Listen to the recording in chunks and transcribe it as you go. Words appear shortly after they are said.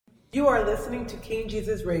You are listening to King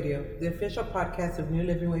Jesus Radio, the official podcast of New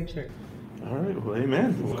Living Way Church. All right, well,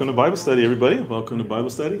 amen. Welcome to Bible study, everybody. Welcome to Bible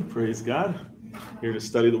study. Praise God. Here to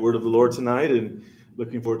study the word of the Lord tonight, and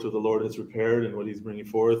looking forward to what the Lord has prepared and what He's bringing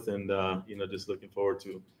forth, and just looking forward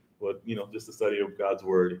to what just the study of God's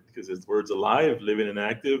word, because His word's alive, living, and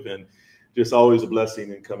active, and just always a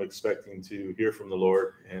blessing. And come expecting to hear from the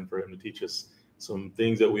Lord and for Him to teach us some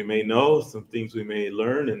things that we may know, some things we may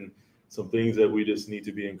learn, and some things that we just need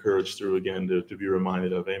to be encouraged through again to be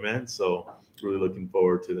reminded of. Amen. So really looking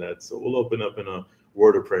forward to that. So we'll open up in a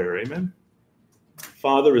word of prayer. Amen.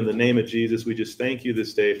 Father, in the name of Jesus, we just thank you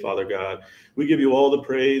this day, Father God. We give you all the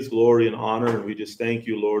praise, glory, and honor, and we just thank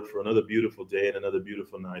you, Lord, for another beautiful day and another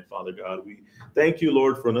beautiful night, Father God. We thank you,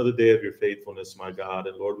 Lord, for another day of your faithfulness, my God.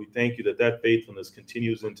 And Lord, we thank you that faithfulness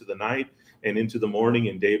continues into the night and into the morning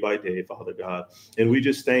and day by day, Father God. And we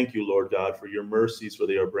just thank you, Lord God, for your mercies, for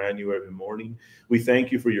they are brand new every morning. We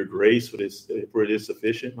thank you for your grace, for it is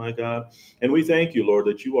sufficient, my God. And we thank you, Lord,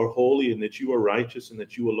 that you are holy and that you are righteous and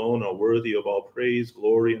that you alone are worthy of all praise,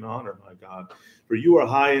 glory, and honor, my God. For you are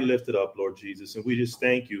high and lifted up, Lord Jesus. And we just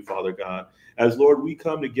thank you, Father God, as, Lord, we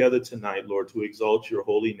come together tonight, Lord, to exalt your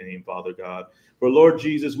holy name, Father God. For, Lord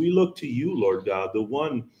Jesus, we look to you, Lord God, the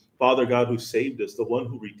one, Father God, who saved us, the one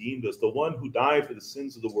who redeemed us, the one who died for the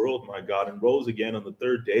sins of the world, my God, and rose again on the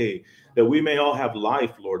third day, that we may all have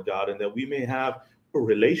life, Lord God, and that we may have a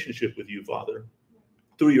relationship with you, Father,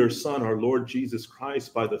 through your Son, our Lord Jesus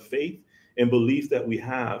Christ, by the faith and belief that we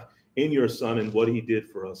have in your Son and what he did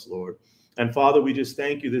for us, Lord. And Father, we just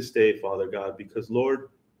thank you this day, Father God, because, Lord,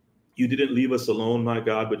 you didn't leave us alone, my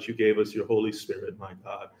God, but you gave us your Holy Spirit, my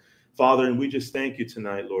God. Father, and we just thank you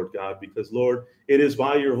tonight, Lord God, because, Lord, it is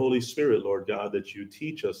by your Holy Spirit, Lord God, that you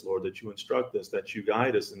teach us, Lord, that you instruct us, that you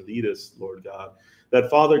guide us and lead us, Lord God. That,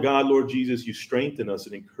 Father God, Lord Jesus, you strengthen us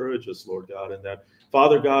and encourage us, Lord God, and that,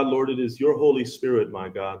 Father God, Lord, it is your Holy Spirit, my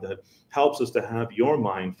God, that helps us to have your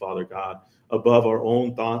mind, Father God, above our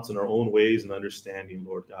own thoughts and our own ways and understanding,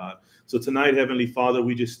 Lord God. So tonight, Heavenly Father,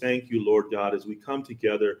 we just thank you, Lord God, as we come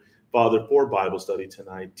together, Father, for Bible study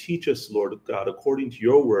tonight. Teach us, Lord God, according to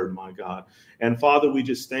your word, my God. And Father, we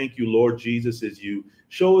just thank you, Lord Jesus, as you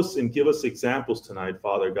show us and give us examples tonight,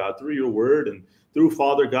 Father God, through your word and through,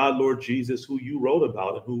 Father God, Lord Jesus, who you wrote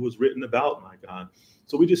about and who was written about, my God.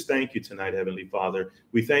 So we just thank you tonight, Heavenly Father.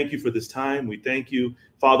 We thank you for this time. We thank you,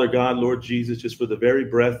 Father God, Lord Jesus, just for the very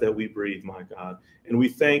breath that we breathe, my God. And we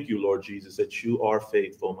thank you, Lord Jesus, that you are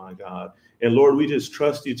faithful, my God. And Lord, we just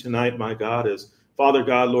trust you tonight, my God, as Father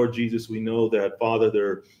God, Lord Jesus, we know that,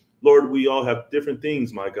 Father, Lord, we all have different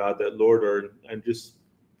things, my God, that, Lord, are, and just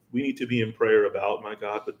we need to be in prayer about, my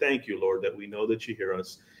God. But thank you, Lord, that we know that you hear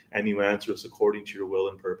us and you answer us according to your will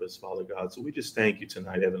and purpose, Father God. So we just thank you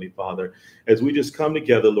tonight, Heavenly Father, as we just come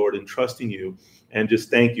together, Lord, and trusting you, and just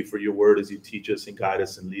thank you for your word as you teach us and guide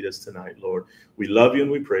us and lead us tonight, Lord. We love you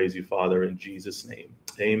and we praise you, Father, in Jesus' name.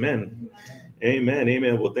 Amen. Amen.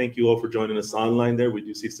 Amen. Well, thank you all for joining us online there. We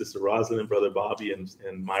do see Sister Rosalind and Brother Bobby and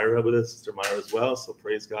Myra with us, Sister Myra as well. So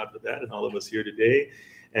praise God for that and all of us here today.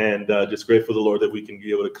 And just grateful to the Lord that we can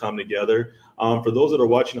be able to come together. For those that are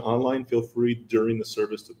watching online, feel free during the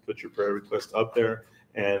service to put your prayer request up there.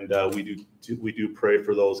 And we do pray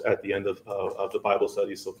for those at the end of the Bible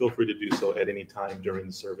study. So feel free to do so at any time during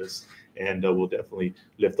the service. And we'll definitely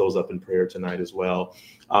lift those up in prayer tonight as well.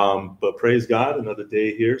 But praise God, another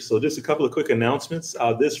day here. So just a couple of quick announcements.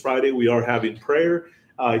 This Friday, we are having prayer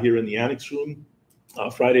here in the Annex Room.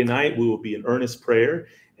 Friday night, we will be in earnest prayer.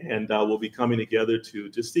 And we'll be coming together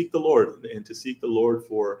to seek the Lord and to seek the Lord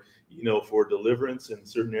for deliverance in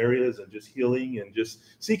certain areas and just healing and just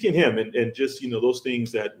seeking him and just, those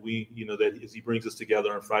things that we, that as he brings us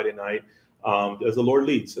together on Friday night, as the Lord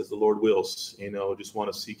leads, as the Lord wills, just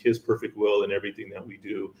want to seek his perfect will in everything that we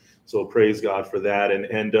do. So praise God for that.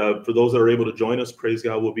 And for those that are able to join us, praise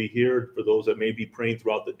God, we'll be here. For those that may be praying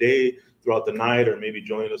throughout the day, throughout the night, or maybe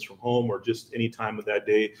joining us from home or just any time of that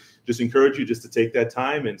day, just encourage you just to take that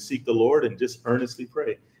time and seek the Lord and just earnestly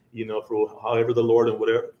pray, for however the Lord and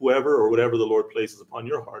whatever the Lord places upon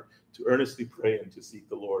your heart, to earnestly pray and to seek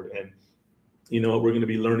the Lord. And we're going to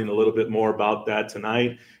be learning a little bit more about that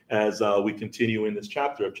tonight as we continue in this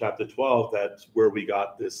chapter of chapter 12. That's where we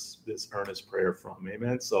got this earnest prayer from.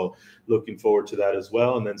 Amen. So looking forward to that as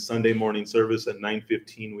well. And then Sunday morning service at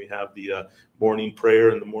 9:15, we have the morning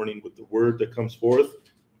prayer in the morning with the word that comes forth,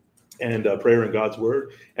 and prayer in God's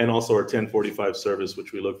word, and also our 10:45 service,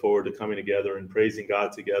 which we look forward to coming together and praising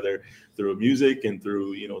God together through music and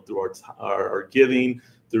through our giving,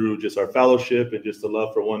 through just our fellowship and just the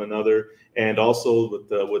love for one another, and also with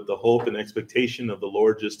the hope and expectation of the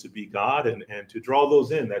Lord just to be God and to draw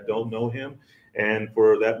those in that don't know him, and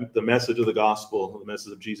for that the message of the gospel, the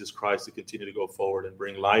message of Jesus Christ to continue to go forward and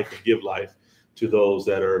bring life and give life to those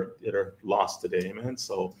that are lost today. Amen.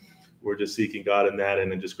 So we're just seeking God in that,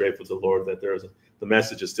 and then just grateful to the Lord that the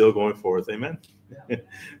message is still going forth. Amen.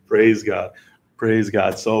 Praise God. Praise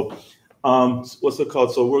God. So what's it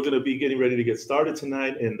called? So we're going to be getting ready to get started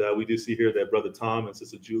tonight, and we do see here that Brother Tom and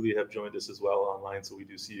Sister Julie have joined us as well online, so we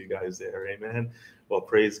do see you guys there. Amen. Well,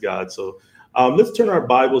 praise God. So let's turn our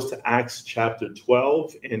Bibles to Acts chapter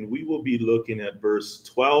 12, and we will be looking at verse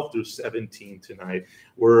 12 through 17 tonight.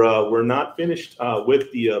 We're not finished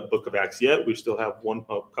with the book of Acts yet. We still have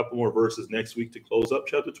a couple more verses next week to close up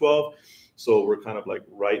chapter 12. So we're kind of like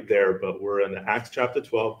right there, but we're in Acts chapter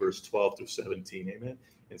 12, verse 12 through 17. Amen.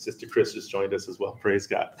 And Sister Chris just joined us as well. Praise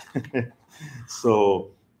God.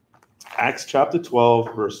 So Acts chapter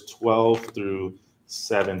 12, verse 12 through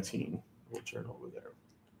 17. We'll turn over there.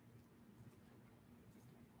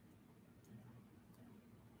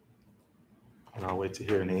 And I'll wait to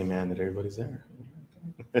hear an amen that everybody's there.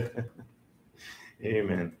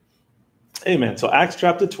 Amen. Amen. So Acts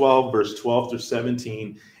chapter 12, verse 12 through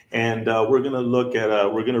 17. And we're going to look at,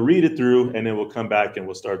 we're going to read it through, and then we'll come back and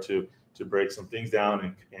we'll start to break some things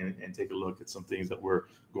down and take a look at some things that we're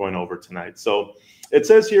going over tonight. So it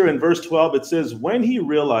says here in verse 12, it says, when he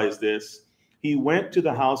realized this, he went to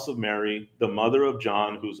the house of Mary, the mother of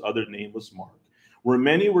John, whose other name was Mark, where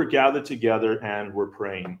many were gathered together and were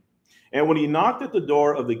praying. And when he knocked at the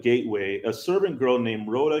door of the gateway, a servant girl named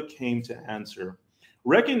Rhoda came to answer.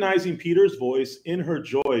 Recognizing Peter's voice, in her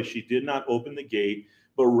joy, she did not open the gate,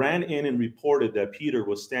 but ran in and reported that Peter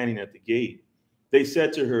was standing at the gate. They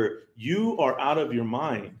said to her, "You are out of your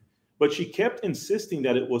mind." But she kept insisting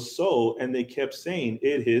that it was so, and they kept saying,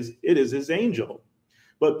 it is his angel.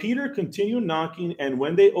 But Peter continued knocking, and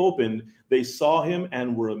when they opened, they saw him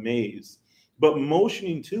and were amazed. But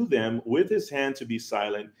motioning to them with his hand to be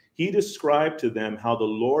silent, he described to them how the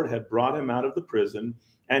Lord had brought him out of the prison.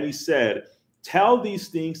 And he said, "Tell these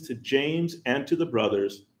things to James and to the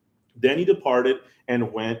brothers." Then he departed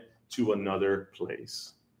and went to another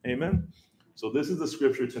place. Amen. So this is the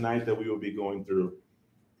scripture tonight that we will be going through.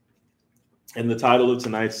 And the title of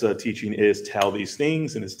tonight's teaching is Tell These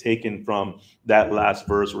Things, and it's taken from that last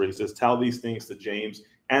verse where he says, tell these things to James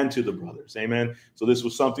and to the brothers. Amen. So this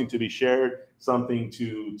was something to be shared, something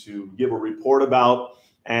to give a report about.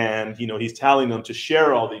 And, he's telling them to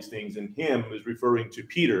share all these things. And him is referring to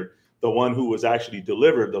Peter, the one who was actually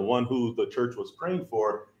delivered, the one who the church was praying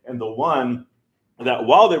for, and the one that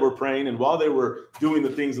while they were praying and while they were doing the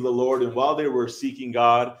things of the Lord and while they were seeking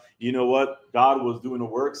God, you know what? God was doing a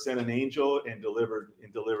work, sent an angel and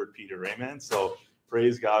delivered Peter. Amen. So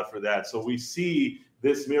praise God for that. So we see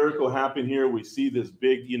this miracle happen here. We see this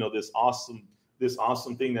big, this awesome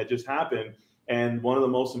thing that just happened. And one of the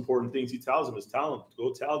most important things he tells them is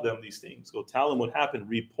go tell them these things. Go tell them what happened.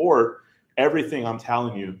 Report everything I'm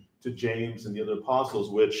telling you to James and the other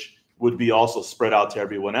apostles, which would be also spread out to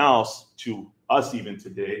everyone else, to us even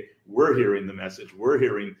today. We're hearing the message. We're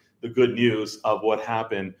hearing the good news of what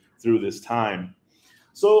happened through this time.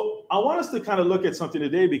 So I want us to kind of look at something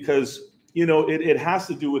today because, it has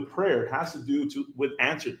to do with prayer. It has to do with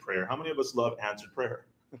answered prayer. How many of us love answered prayer?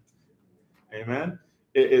 Amen.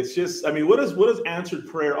 It's just, what does answered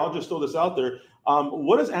prayer, I'll just throw this out there.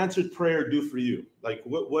 What does answered prayer do for you? Like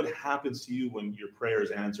what happens to you when your prayer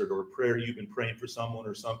is answered, or prayer you've been praying for someone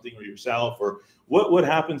or something, or yourself, or what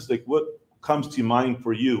happens? Like what comes to mind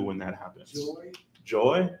for you when that happens?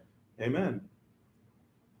 Joy. Amen.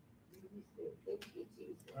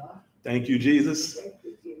 Thank you, Jesus.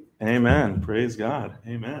 Amen. Praise God.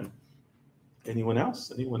 Amen. Anyone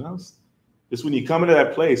else? Just when you come into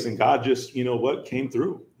that place and God just, came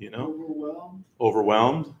through,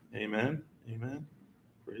 Overwhelmed. Amen.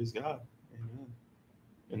 Praise God.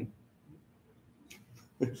 Amen.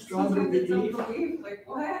 And stronger belief. Unbelief. Like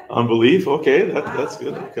what? Unbelief. Okay. That's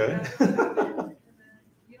good. Okay. You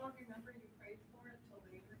don't remember you prayed for it until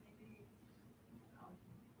later, maybe.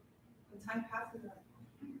 When time passes.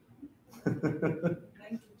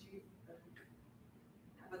 Thank you, Jesus.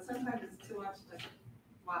 But sometimes it's too much. Like,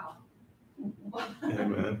 wow.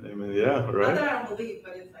 Amen. Yeah, right. Not that I don't believe,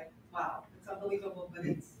 but it's like, wow, it's unbelievable, but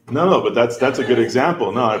it's no, but that's a good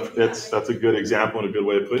example. No, that's a good example and a good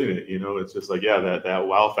way of putting it. It's just like, that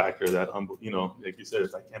wow factor, that like you said,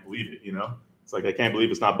 it's I can't believe it. It's like I can't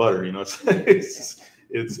believe it's not butter. It's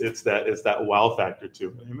that wow factor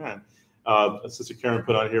too. Amen. Sister Karen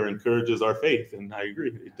put on here, encourages our faith, and I agree.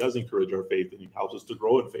 It does encourage our faith, and it helps us to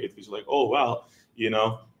grow in faith. Because you're like, oh wow,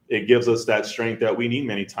 it gives us that strength that we need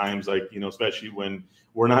many times, like, especially when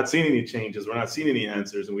we're not seeing any changes, we're not seeing any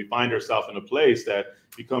answers, and we find ourselves in a place that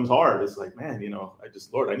becomes hard. It's like, man,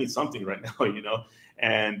 Lord, I need something right now,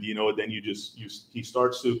 and, then he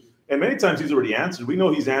starts to, and many times he's already answered. We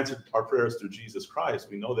know he's answered our prayers through Jesus Christ.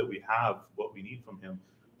 We know that we have what we need from him,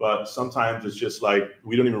 but sometimes it's just like,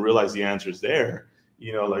 we don't even realize the answer's there.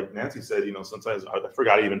 Like Nancy said, sometimes I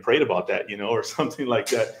forgot I even prayed about that, or something like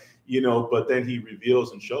that, but then he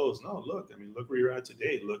reveals and shows, no, look where you're at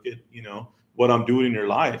today. Look at, what I'm doing in your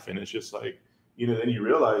life. And it's just like, then you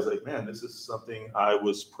realize, like, man, this is something I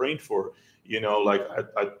was praying for, like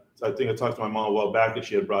I think I talked to my mom a while back, and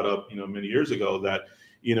she had brought up, many years ago that,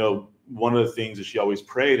 one of the things that she always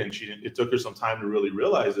prayed, and it took her some time to really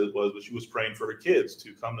realize it, was that she was praying for her kids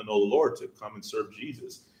to come to know the Lord, to come and serve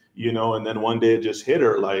Jesus, and then one day it just hit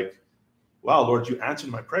her like, wow, Lord, you answered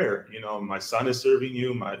my prayer. My son is serving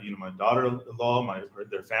you, my daughter-in-law,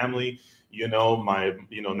 their family, now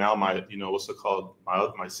what's it called?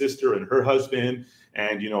 My sister and her husband,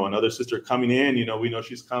 and, another sister coming in, we know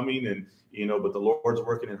she's coming, and, but the Lord's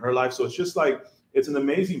working in her life. So it's just like, it's an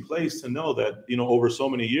amazing place to know that, over so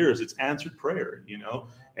many years, it's answered prayer,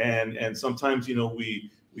 and sometimes,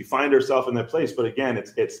 we find ourselves in that place, but again,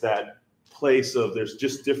 it's that place of, there's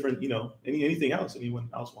just different, anything else. Anyone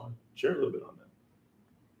else want to share a little bit on that?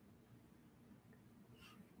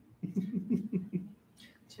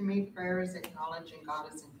 To me, prayer is acknowledging God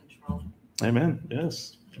is in control. Amen.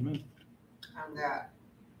 Yes. Amen. And that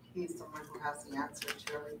he's the one who has the answer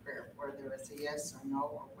to every prayer, whether it's a yes or no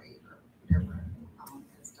or wait or whatever, and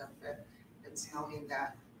stuff. But it's knowing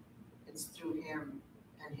that it's through him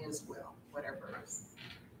and his will, whatever is,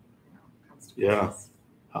 comes to pass.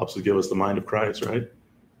 Helps to give us the mind of Christ, right?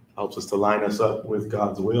 Helps us to line us up with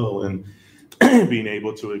God's will, and being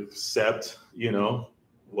able to accept,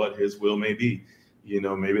 what his will may be.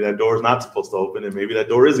 Maybe that door is not supposed to open, and maybe that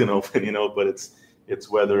door is going to open, but it's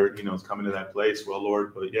whether, it's coming to that place. Well,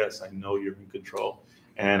 Lord, but yes, I know you're in control.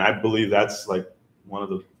 And I believe that's like one of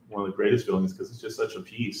the greatest feelings, because it's just such a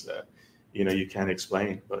peace that, you can't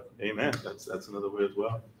explain. But amen. That's another way as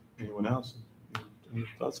well. Anyone else? Any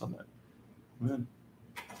thoughts on that? Amen.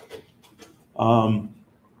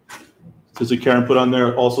 Sister Karen put on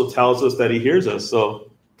there, also tells us that he hears us.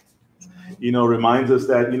 So, reminds us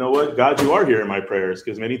that, what, God, you are hearing my prayers.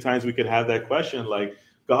 Because many times we could have that question like,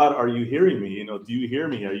 God, are you hearing me? Do you hear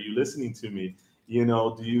me? Are you listening to me? Do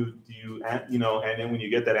you, and then when you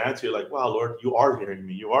get that answer, you're like, wow, Lord, you are hearing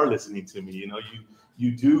me. You are listening to me.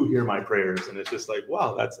 You do hear my prayers. And it's just like,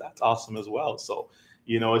 wow, that's awesome as well. So,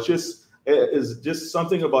 it's just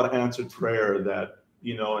something about answered prayer that,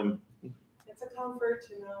 and it's a comfort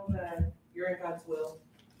to know that you're in God's will.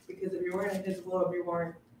 Because if you weren't in his will, if you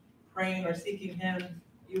weren't praying or seeking him,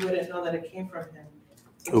 you wouldn't know that it came from him.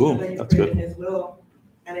 Ooh, that you that's prayed good. in his will,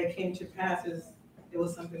 and it came to pass, it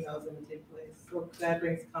was something that was going to take place. So that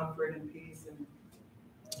brings comfort and peace, and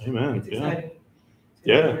Amen. it's Yeah. exciting.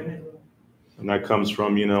 Yeah. And that comes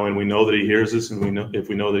from, and we know that he hears us, and if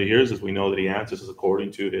we know that he hears us, we know that he answers us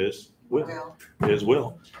according to his will. His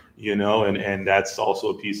will, and that's also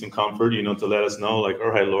a peace and comfort, to let us know, like,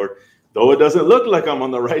 all right, Lord, though it doesn't look like I'm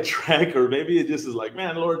on the right track, or maybe it just is like,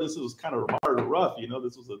 man, Lord, this was kind of hard or rough,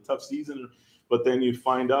 this was a tough season, but then you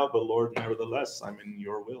find out, but Lord, nevertheless, I'm in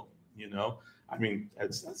your will,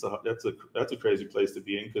 that's a crazy place to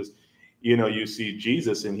be in, because, you see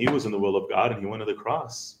Jesus, and he was in the will of God, and he went to the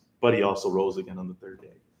cross, but he also rose again on the third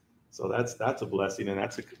day. So that's a blessing, and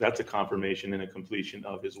that's a confirmation and a completion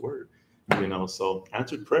of his word, so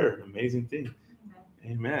answered prayer, an amazing thing.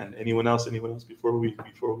 Amen. Anyone else before we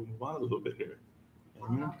move on a little bit here?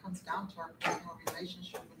 Well, it all comes down to our personal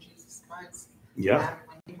relationship with Jesus Christ. Yeah. And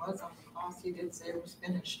when he was on the cross, he did say it was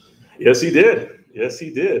finished. Yes, he did. Yes, he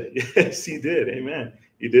did. Yes, he did. Amen.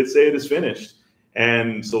 He did say it is finished.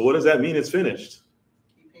 And so what does that mean? It's finished.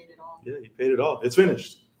 He paid it all. Yeah, he paid it all. It's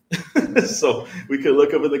finished. So we could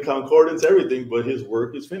look up in the concordance, everything, but his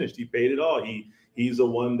work is finished. He paid it all. He's the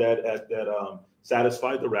one that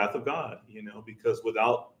satisfied the wrath of God, because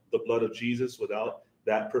without the blood of Jesus, without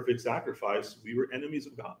that perfect sacrifice, we were enemies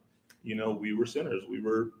of God. We were sinners. We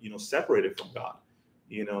were, separated from God,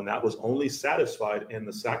 and that was only satisfied in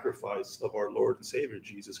the sacrifice of our Lord and Savior,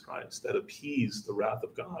 Jesus Christ, that appeased the wrath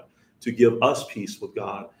of God to give us peace with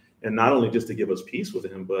God. And not only just to give us peace with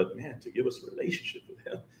him, but man, to give us a relationship with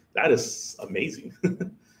him. That is amazing.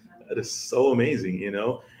 That is so amazing,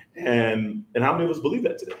 and how many of us believe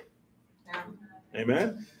that today? Yeah.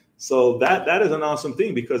 Amen. So that is an awesome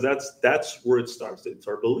thing, because that's where it starts. It's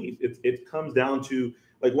our belief. It comes down to,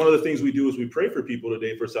 like, one of the things we do is we pray for people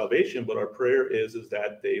today for salvation, but our prayer is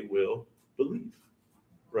that they will believe.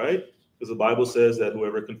 right? Because the Bible says that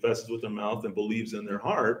whoever confesses with their mouth and believes in their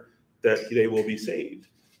heart, that they will be saved.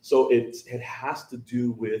 So it has to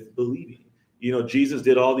do with believing. Jesus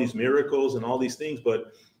did all these miracles and all these things,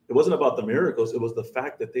 but it wasn't about the miracles. It was the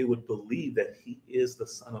fact that they would believe that he is the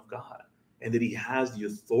Son of God and that he has the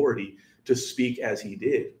authority to speak as he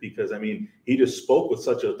did. Because, he just spoke with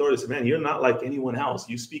such an authority. He said, man, you're not like anyone else.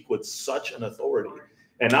 You speak with such an authority.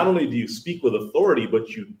 And not only do you speak with authority, but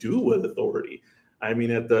you do with authority.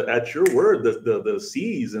 At your word, the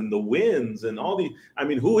seas and the winds and all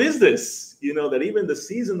who is this? That even the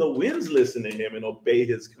seas and the winds listen to him and obey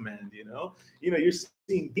his command. You're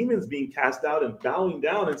seeing demons being cast out and bowing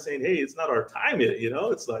down and saying, hey, it's not our time yet.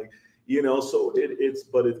 It's like, so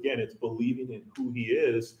but again, it's believing in who he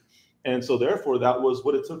is. And so therefore, that was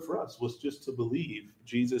what it took for us, was just to believe,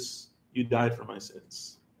 Jesus, you died for my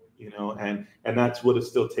sins. And that's what it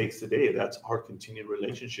still takes today. That's our continued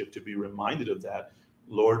relationship, to be reminded of that,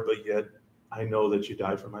 Lord, but yet I know that you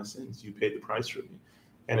died for my sins. You paid the price for me.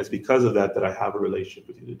 And it's because of that I have a relationship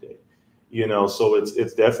with you today. So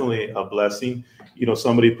it's definitely a blessing.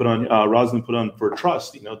 Somebody put on, Rosalind put on for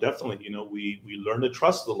trust, definitely, we learn to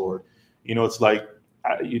trust the Lord. It's like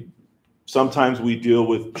sometimes we deal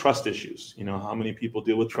with trust issues. How many people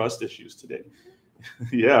deal with trust issues today?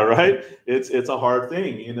 Yeah, right. It's a hard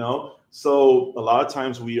thing, So a lot of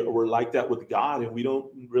times we're like that with God, and we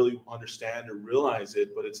don't really understand or realize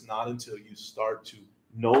it. But it's not until you start to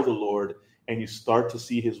know the Lord and you start to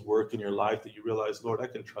see his work in your life that you realize, Lord, I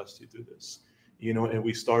can trust you through this, and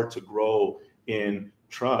we start to grow in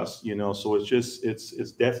trust, So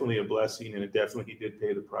it's definitely a blessing, and he did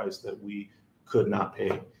pay the price that we could not pay,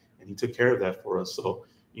 and he took care of that for us. So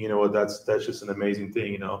that's just an amazing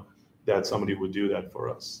thing, that somebody would do that for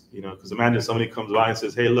us, because imagine somebody comes by and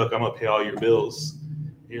says, hey, look, I'm gonna pay all your bills.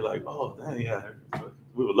 You're like, oh, yeah,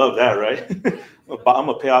 we would love that, right? I'm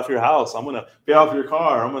gonna pay off your house. I'm gonna pay off your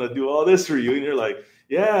car. I'm gonna do all this for you. And you're like,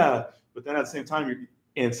 yeah. But then at the same time, you're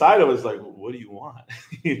inside of it's like, well, what do you want?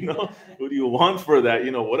 What do you want for that?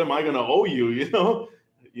 What am I gonna owe you?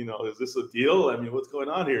 Is this a deal? What's going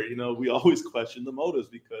on here? We always question the motives,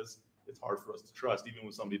 because it's hard for us to trust, even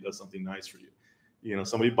when somebody does something nice for you.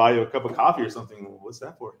 Somebody buy you a cup of coffee or something. Well, what's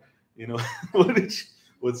that for?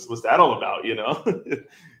 What's that all about?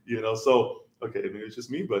 So, okay, maybe it's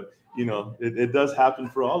just me, but it does happen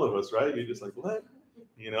for all of us, right? You're just like, what?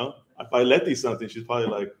 If I let these something, she's probably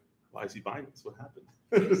like, why is he buying this? What happened?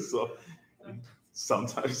 So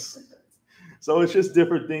sometimes, so it's just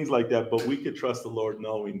different things like that. But we could trust the Lord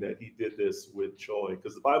knowing that he did this with joy,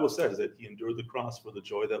 because the Bible says that he endured the cross for the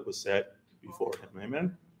joy that was set before him.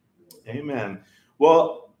 Amen. Amen.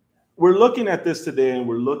 Well, we're looking at this today, and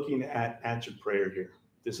we're looking at answered prayer here.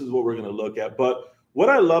 This is what we're going to look at. But what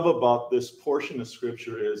I love about this portion of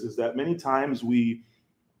scripture is that many times we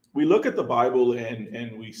look at the Bible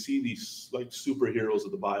and we see these like superheroes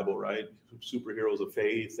of the Bible, right? Superheroes of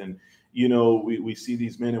faith. And, we see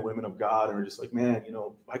these men and women of God, and we're just like, man,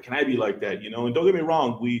 why can I be like that? And don't get me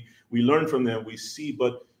wrong, we learn from them, we see,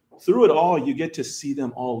 but through it all, you get to see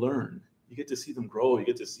them all learn. You get to see them grow. You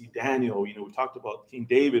get to see Daniel. We talked about King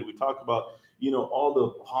David. We talked about, all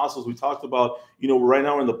the apostles. We talked about, right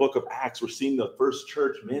now in the book of Acts, we're seeing the first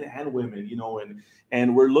church, men and women,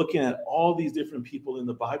 and we're looking at all these different people in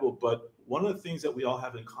the Bible. But one of the things that we all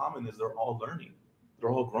have in common is they're all learning.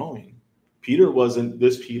 They're all growing. Peter wasn't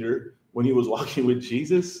this Peter when he was walking with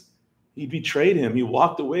Jesus. He betrayed him. He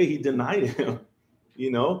walked away. He denied him. He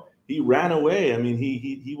ran away.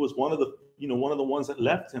 He was one of the ones that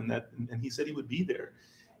left him, and he said he would be there.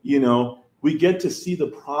 We get to see the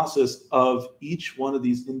process of each one of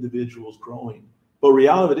these individuals growing. But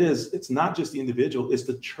reality of it is, it's not just the individual, it's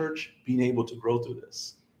the church being able to grow through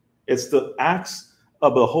this. It's the acts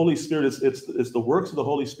of the Holy Spirit. It's the works of the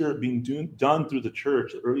Holy Spirit being done through the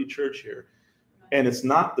church, the early church here. And it's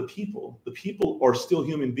not the people. The people are still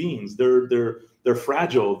human beings. They're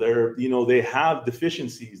fragile. They have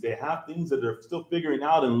deficiencies. They have things that they're still figuring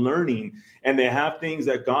out and learning. And they have things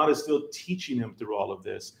that God is still teaching them through all of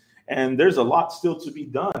this. And there's a lot still to be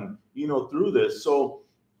done, through this. So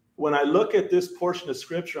when I look at this portion of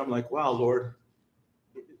scripture, I'm like, wow, Lord,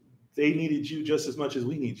 they needed you just as much as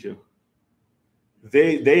we need you.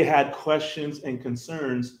 They had questions and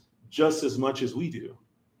concerns just as much as we do.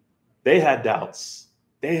 They had doubts.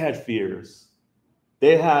 They had fears.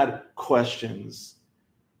 They had questions.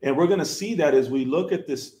 And we're going to see that as we look at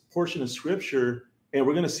this portion of scripture, and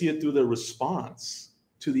we're going to see it through the response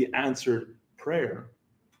to the answered prayer.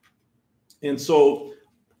 And so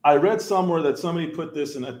I read somewhere that somebody put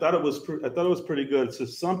this, and I thought it was pretty good. It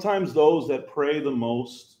says, sometimes those that pray the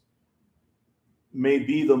most may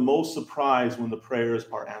be the most surprised when the prayers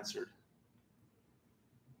are answered.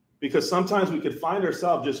 Because sometimes we could find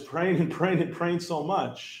ourselves just praying and praying and praying so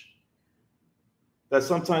much that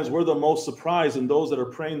sometimes we're the most surprised, and those that are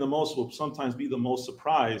praying the most will sometimes be the most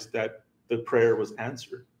surprised that the prayer was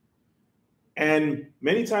answered. And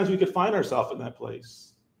many times we could find ourselves in that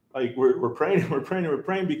place. Like we're praying and we're praying and we're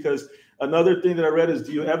praying, because another thing that I read is,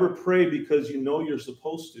 do you ever pray because you know you're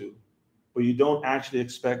supposed to, but you don't actually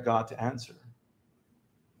expect God to answer?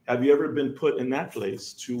 Have you ever been put in that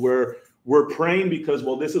place to where we're praying because,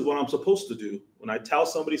 well, this is what I'm supposed to do. When I tell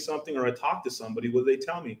somebody something or I talk to somebody, what do they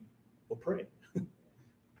tell me? Well, pray.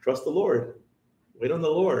 Trust the Lord. Wait on the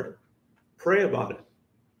Lord. Pray about it.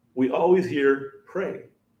 We always hear pray.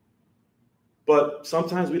 But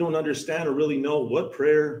sometimes we don't understand or really know what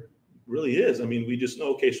prayer really is. I mean, we just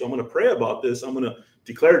know, okay, so I'm going to pray about this. I'm going to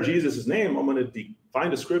declare Jesus' name. I'm going to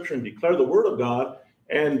find a scripture and declare the word of God.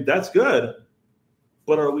 And that's good.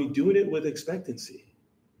 But are we doing it with expectancy?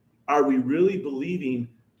 Are we really believing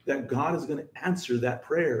that God is going to answer that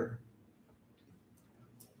prayer?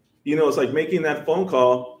 You know, it's like making that phone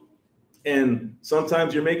call, and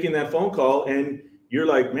sometimes you're making that phone call and you're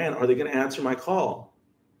like, man, are they going to answer my call?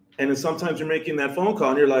 And then sometimes you're making that phone call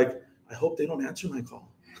and you're like, I hope they don't answer my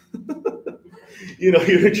call. You know,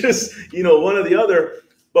 you're just, you know, one or the other.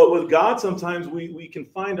 But with God, sometimes we can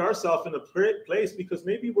find ourselves in a place because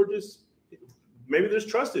maybe there's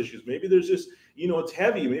trust issues. Maybe there's just, you know, it's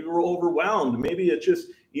heavy. Maybe we're overwhelmed. Maybe it's just,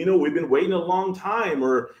 you know, we've been waiting a long time,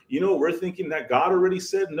 or, you know, we're thinking that God already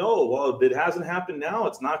said no. Well, if it hasn't happened now,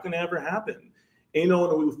 it's not going to ever happen. And, you know,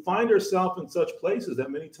 and we find ourselves in such places that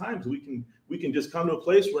many times we can just come to a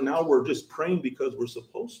place where now we're just praying because we're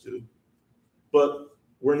supposed to, but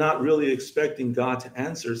we're not really expecting God to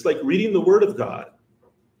answer. It's like reading the word of God.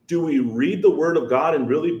 Do we read the word of God and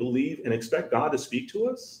really believe and expect God to speak to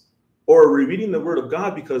us? Or are we reading the word of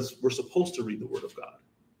God because we're supposed to read the word of God?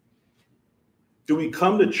 Do we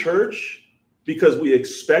come to church because we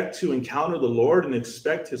expect to encounter the Lord and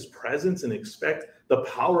expect his presence and expect the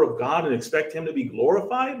power of God and expect him to be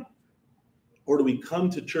glorified? Or do we come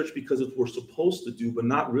to church because it's what we're supposed to do, but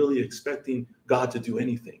not really expecting God to do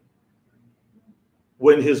anything?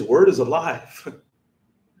 When his word is alive,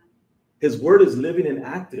 his word is living and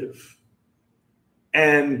active.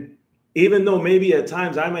 And even though maybe at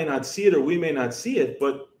times I may not see it or we may not see it,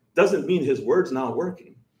 but doesn't mean his word's not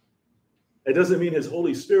working. It doesn't mean his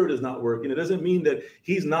Holy Spirit is not working. It doesn't mean that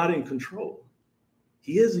he's not in control.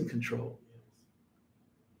 He is in control.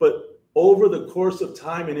 But over the course of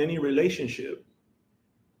time in any relationship,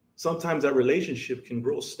 sometimes that relationship can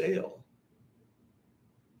grow stale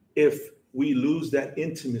if we lose that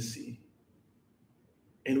intimacy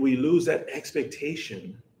and we lose that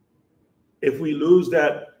expectation, if we lose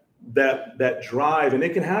that drive. And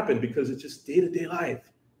it can happen because it's just day-to-day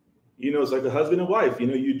life. You know, it's like a husband and wife. You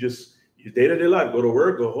know, you day-to-day life, go to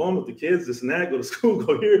work, go home with the kids, this and that, go to school,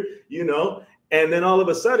 go here, you know. And then all of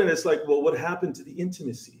a sudden it's like, well, what happened to the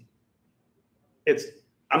intimacy?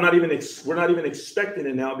 We're not even expecting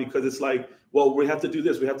it now, because it's like, well, we have to do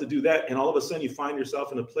this, we have to do that. And all of a sudden you find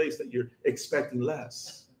yourself in a place that you're expecting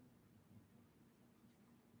less.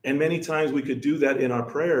 And many times we could do that in our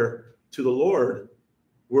prayer to the Lord.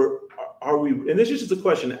 And this is just a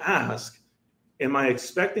question to ask. Am I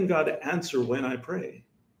expecting God to answer when I pray?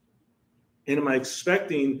 And am I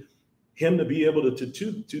expecting him to be able to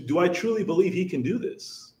do I truly believe he can do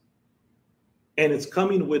this? And it's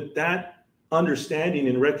coming with that understanding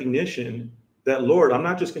and recognition that, Lord, I'm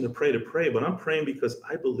not just going to pray, but I'm praying because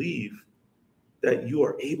I believe that you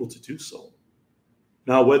are able to do so.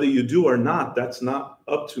 Now, whether you do or not, that's not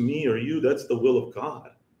up to me or you. That's the will of God.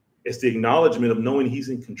 It's the acknowledgement of knowing he's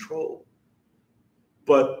in control.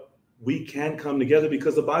 But we can come together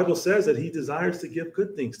because the Bible says that he desires to give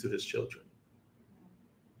good things to his children.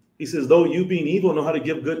 He says, though you being evil know how to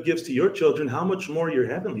give good gifts to your children, how much more your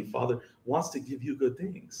heavenly Father wants to give you good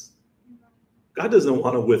things. God doesn't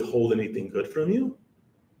want to withhold anything good from you.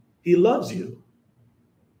 He loves you.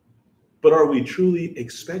 But are we truly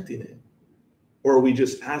expecting it? Or are we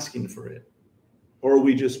just asking for it? Or are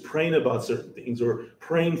we just praying about certain things or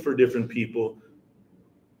praying for different people?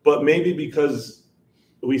 But maybe because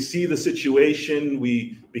we see the situation,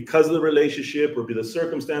 because of the relationship or the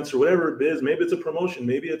circumstance or whatever it is, maybe it's a promotion,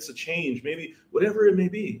 maybe it's a change, maybe whatever it may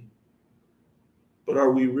be. But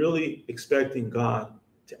are we really expecting God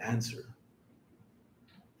to answer?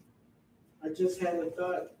 I just had a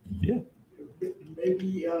thought. Yeah.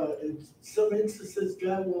 Maybe in some instances,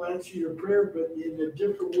 God will answer your prayer, but in a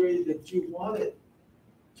different way that you want it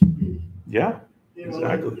to be. Yeah, you know,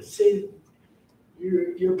 exactly. Like, say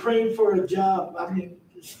you're praying for a job. I mean,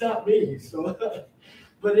 It's not me, so.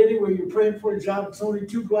 But anyway, you're praying for a job, it's only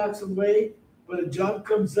 2 blocks away, but a job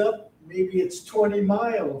comes up, maybe it's 20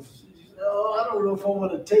 miles. Oh, I don't know if I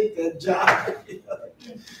want to take that job.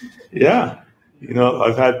 Yeah. You know,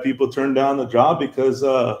 I've had people turn down the job because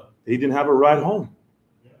they didn't have a ride home.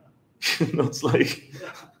 Yeah. You know, it's like,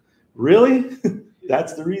 really?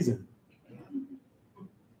 That's the reason.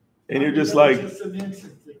 And you're just like, Just an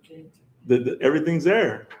instance that came to me. everything's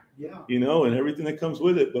there, Yeah. you know, and everything that comes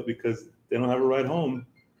with it. But because they don't have a ride home,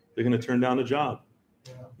 they're going to turn down the job.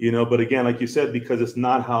 Yeah. You know, but again, like you said, because it's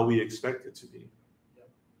not how we expect it to be.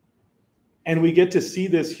 And we get to see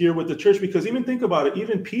this here with the church, because even think about it,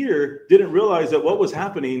 even Peter didn't realize that what was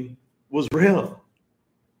happening was real.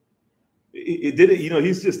 It didn't, you know,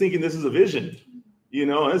 he's just thinking this is a vision, you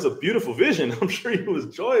know, and it's a beautiful vision. I'm sure he was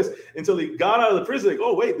joyous until he got out of the prison. Like,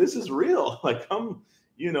 oh, wait, this is real. Like, I'm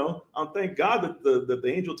thank God that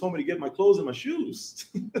the angel told me to get my clothes and my shoes.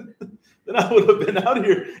 Then I would have been out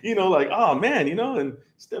here, you know, like, oh man, you know, and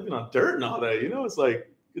stepping on dirt and all that, you know, it's like,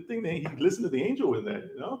 good thing that he listened to the angel with that,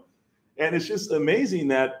 you know. And it's just amazing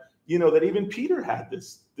that, you know, that even Peter had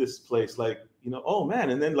this place, like, you know, oh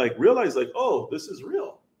man, and then like realize like, oh, this is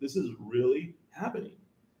real. This is really happening,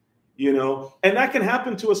 you know, and that can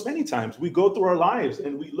happen to us many times. We go through our lives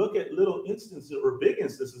and we look at little instances or big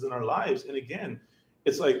instances in our lives. And again,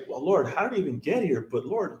 it's like, well, Lord, how did I even get here? But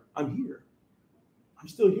Lord, I'm here. I'm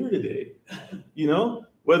still here today, you know,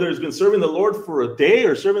 whether it's been serving the Lord for a day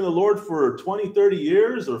or serving the Lord for 20, 30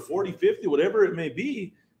 years or 40, 50, whatever it may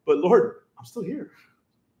be. But Lord, I'm still here.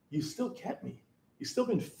 You still kept me. You've still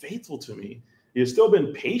been faithful to me. You've still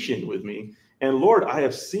been patient with me. And Lord, I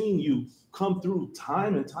have seen you come through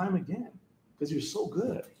time and time again because you're so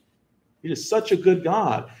good. You're just such a good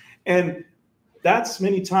God. And that's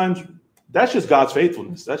many times, that's just God's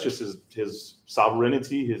faithfulness. That's just his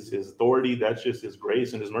sovereignty, his authority. That's just his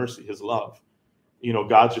grace and his mercy, his love. You know,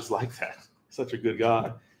 God's just like that. Such a good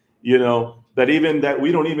God. You know, that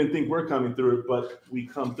we don't even think we're coming through it, but we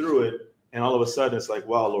come through it. And all of a sudden it's like,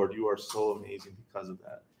 wow, Lord, you are so amazing because of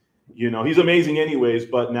that. You know, he's amazing anyways,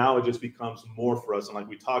 but now it just becomes more for us. And like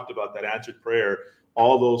we talked about that answered prayer,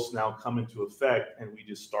 all those now come into effect and we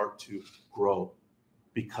just start to grow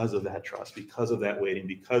because of that trust, because of that waiting,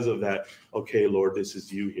 because of that, okay, Lord, this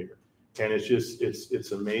is you here. And it's just,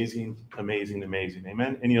 it's amazing, amazing, amazing.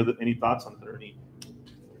 Amen. Any thoughts on that or any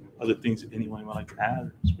other things that anyone would like to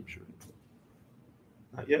add? Scripture?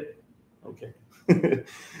 Not yet? Okay.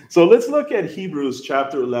 So let's look at Hebrews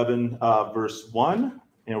chapter 11, verse 1,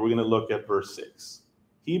 and we're going to look at verse 6.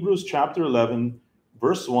 Hebrews chapter 11,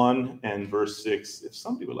 verse 1 and verse 6, if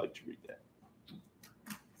somebody would like to read that.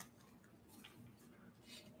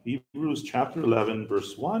 Hebrews chapter 11,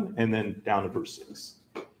 verse 1, and then down to verse 6.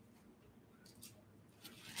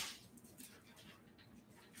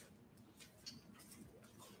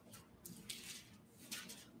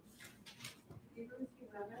 Hebrews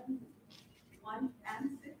 11, 1 and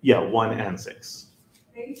 6. Yeah, 1 and 6.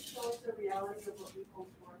 Faith shows the reality of what we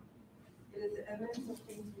hope for. It is the evidence of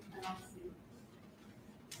things we cannot see.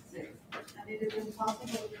 6. And it is impossible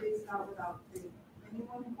to please God without faith.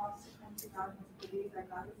 Anyone who wants to come to God must believe that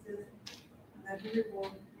God exists and that He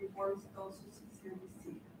rewards those who sincerely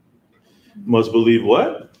seek Him. Must believe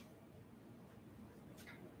what?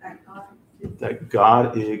 That God exists. That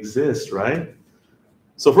God exists, right?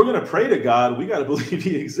 So if we're going to pray to God, we got to believe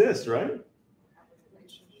He exists, right?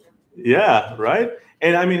 Yeah, right.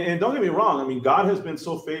 And I mean, and don't get me wrong. I mean, God has been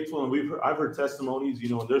so faithful, and I've heard testimonies, you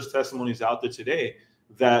know, and there's testimonies out there today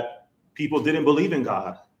that people didn't believe in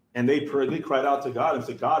God, and they cried out to God and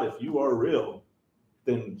said, God, if you are real,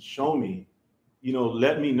 then show me, you know,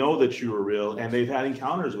 let me know that you are real. And they've had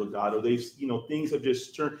encounters with God, or they've, you know, things have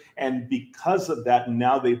just turned, and because of that,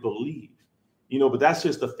 now they believe, you know, but that's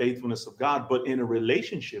just the faithfulness of God. But in a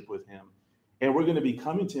relationship with Him, and we're going to be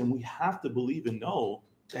coming to Him, we have to believe and know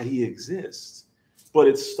that He exists. But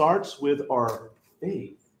it starts with our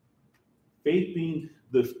faith. Faith being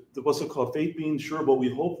what's it called? Faith being sure, but we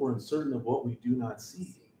hope for and certain of what we do not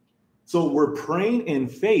see. So we're praying in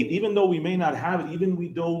faith, even though we may not have it,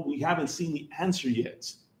 even though we haven't seen the answer yet.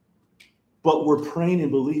 But we're praying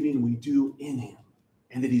and believing we do in Him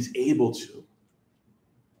and that He's able to.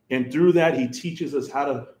 And through that, He teaches us how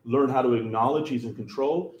to learn how to acknowledge He's in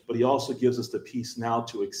control, but He also gives us the peace now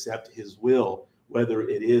to accept His will, whether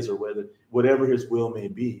it is or whatever His will may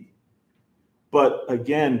be. But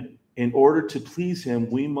again, in order to please Him,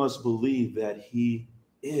 we must believe that He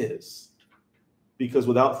is. Because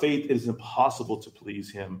without faith, it is impossible to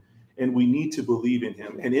please Him. And we need to believe in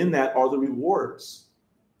Him. And in that are the rewards.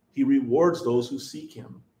 He rewards those who seek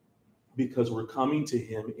Him because we're coming to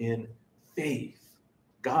Him in faith.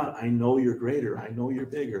 God, I know you're greater. I know you're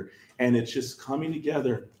bigger. And it's just coming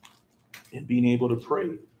together and being able to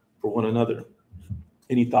pray for one another.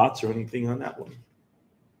 Any thoughts or anything on that one?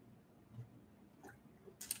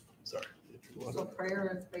 Sorry. So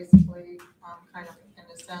prayer is basically, kind of, in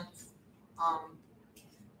a sense,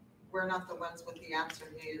 we're not the ones with the answer,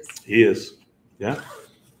 he is. He is. Yeah.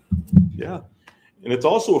 Yeah. And it's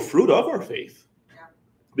also a fruit of our faith. Yeah.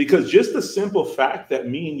 Because just the simple fact that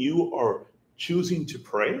me and you are choosing to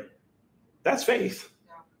pray, that's faith.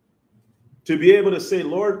 Yeah. To be able to say,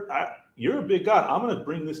 Lord, you're a big God. I'm going to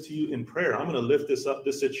bring this to you in prayer. I'm going to lift this up,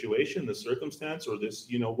 this situation, this circumstance, or this,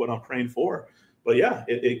 what I'm praying for. But yeah,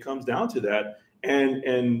 it comes down to that.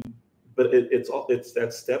 But it's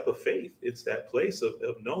that step of faith. It's that place of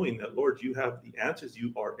knowing that, Lord, you have the answers.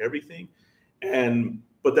 You are everything.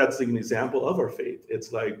 But that's an example of our faith.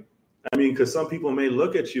 It's like, because some people may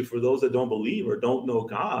look at you, for those that don't believe or don't know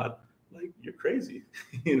God, like, you're crazy.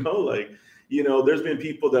 There's been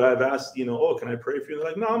people that I've asked, oh, can I pray for you? They're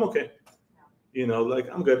like, no, I'm okay.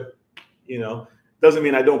 I'm good. Doesn't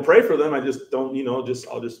mean I don't pray for them. I just don't, I'll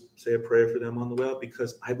just say a prayer for them on the way up,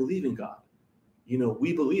 because I believe in God.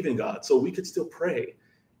 We believe in God, so we could still pray.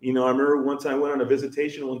 I remember one time I went on a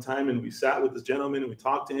visitation one time, and we sat with this gentleman and we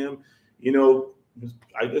talked to him.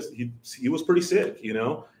 I guess he was pretty sick,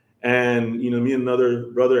 and, me and another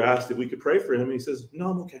brother asked if we could pray for him. And he says, no,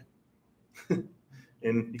 I'm okay.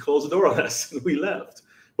 And he closed the door on us and we left.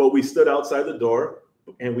 But we stood outside the door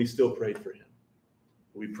and we still prayed for him.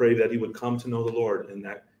 We prayed that he would come to know the Lord, and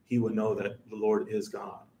that he would know that the Lord is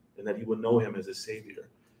God, and that he would know him as his Savior.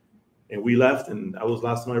 And we left, and that was the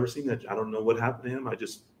last time I ever seen that. I don't know what happened to him. I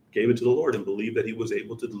just gave it to the Lord and believed that he was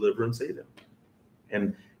able to deliver and save him.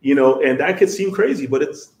 And, and that could seem crazy, but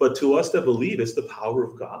to us that believe, it's the power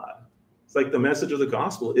of God. It's like the message of the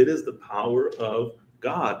gospel. It is the power of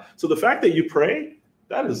God. So the fact that you pray,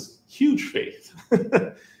 that is huge faith.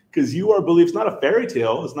 Because you are believing. It's not a fairy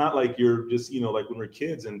tale. It's not like you're just, like when we're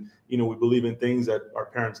kids and, we believe in things that our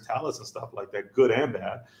parents tell us and stuff like that, good and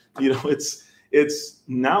bad. It's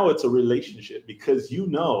now it's a relationship, because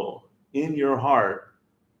in your heart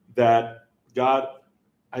that, God,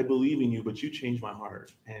 I believe in you, but you changed my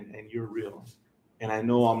heart, and you're real. And I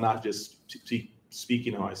know I'm not just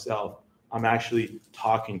speaking to myself. I'm actually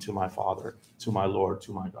talking to my Father, to my Lord,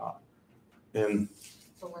 to my God. And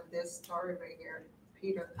so with this story right here,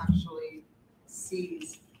 Peter actually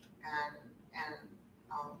sees and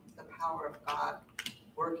the power of God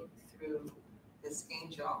working through this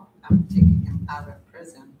angel taking him out of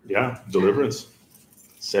prison. Yeah, deliverance,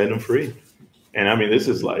 setting him free. And this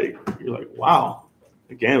is like, you're like, wow.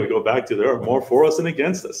 Again, we go back to, there are more for us than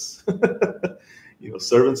against us.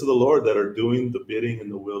 Servants of the Lord that are doing the bidding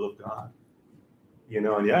and the will of God. And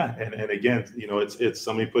again, it's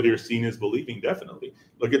somebody put here, seeing is believing, definitely.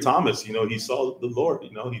 Look at Thomas, he saw the Lord, he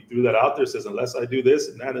threw that out there, says, unless I do this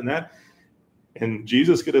and that and that. And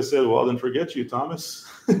Jesus could have said, well, then forget you, Thomas.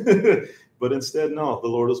 But instead, no, the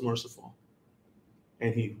Lord was merciful.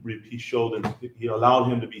 And he showed him, he allowed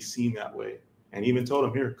him to be seen that way. And even told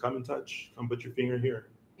him, here, come and touch, come put your finger here.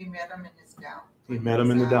 He met him in his doubt. He met him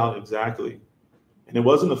in the doubt, exactly. And it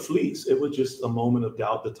wasn't a fleece, it was just a moment of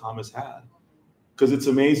doubt that Thomas had. Because it's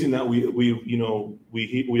amazing that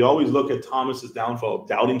we always look at Thomas's downfall,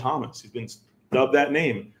 doubting Thomas. He's been dubbed that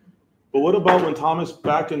name. But what about when Thomas,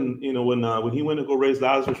 back in, when he went to go raise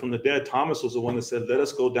Lazarus from the dead, Thomas was the one that said, let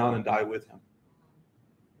us go down and die with him.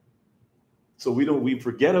 So we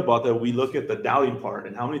forget about that. We look at the doubting part.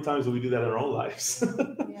 And how many times do we do that in our own lives?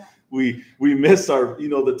 Yeah. We miss our,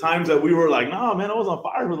 the times that we were like, no, man, I was on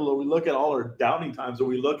fire with the Lord. We look at all our doubting times, or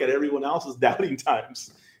we look at everyone else's doubting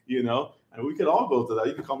times, and we could all go to that.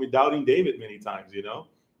 You can call me Doubting David many times,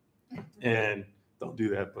 and don't do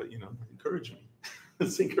that, but, encourage me.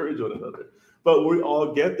 Let's encourage one another. But we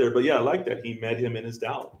all get there. But yeah, I like that. He met him in his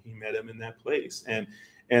doubt. He met him in that place. And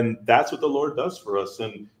that's what the Lord does for us.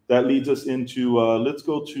 And that leads us into, let's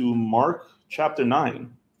go to Mark chapter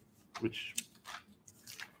 9,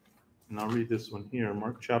 and I'll read this one here,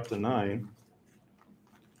 Mark chapter 9.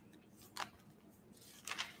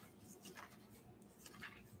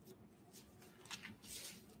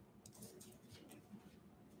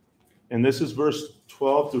 And this is verse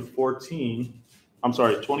 12 to 14. I'm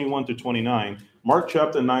sorry, 21 to 29. Mark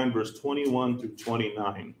chapter 9, verse 21 to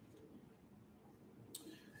 29.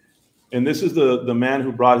 And this is the man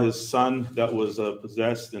who brought his son that was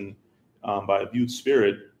possessed and by a mute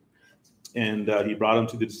spirit. And he brought him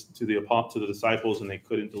to the disciples, and they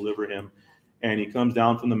couldn't deliver him. And he comes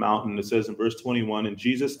down from the mountain. It says in verse 21, and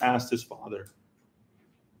Jesus asked his father,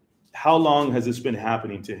 how long has this been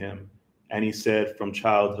happening to him? And he said, from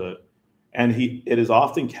childhood. and it is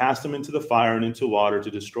often cast him into the fire and into water to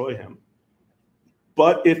destroy him.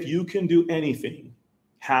 But if you can do anything,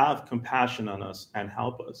 have compassion on us and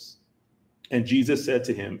help us. And Jesus said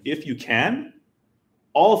to him, if you can,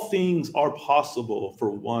 all things are possible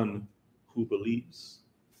for one who believes.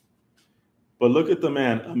 But look at the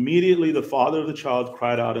man. Immediately the father of the child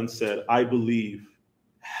cried out and said, I believe.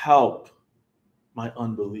 Help my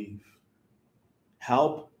unbelief.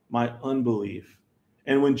 Help my unbelief.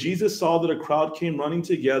 And when Jesus saw that a crowd came running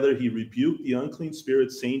together, he rebuked the unclean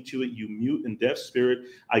spirit, saying to it, you mute and deaf spirit,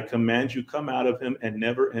 I command you, come out of him and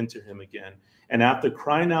never enter him again. And after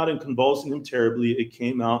crying out and convulsing him terribly, it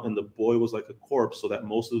came out, and the boy was like a corpse, so that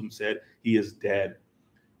most of them said, he is dead.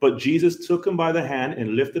 But Jesus took him by the hand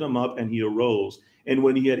and lifted him up, and he arose. And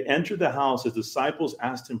when he had entered the house, his disciples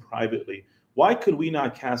asked him privately, why could we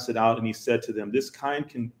not cast it out? And he said to them, this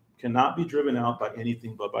kind cannot be driven out by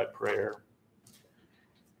anything but by prayer.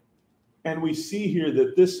 And we see here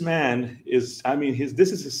that this man is,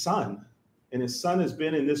 this is his son. And his son has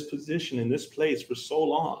been in this position, in this place for so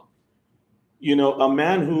long. A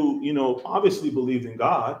man who, obviously believed in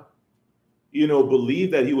God,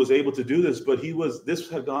 believed that he was able to do this, but this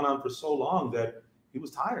had gone on for so long that he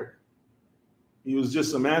was tired. He was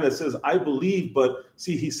just a man that says, I believe, but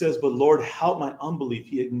see, he says, but Lord, help my unbelief.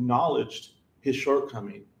 He acknowledged his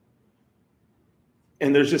shortcoming.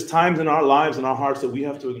 And there's just times in our lives and our hearts that we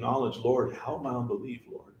have to acknowledge, Lord, help my unbelief,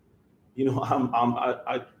 Lord.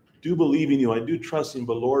 I do believe in you. I do trust you,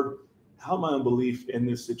 but Lord, help my unbelief in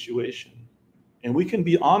this situation. And we can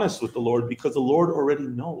be honest with the Lord because the Lord already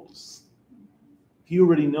knows. He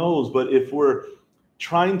already knows. But if we're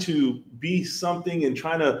trying to be something and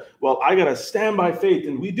trying to, I got to stand by faith,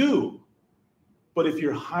 and we do. But if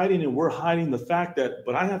you're hiding and we're hiding the fact that,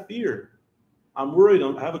 but I have fear. I'm worried.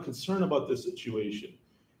 I have a concern about this situation.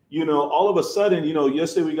 All of a sudden,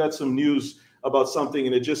 yesterday we got some news about something,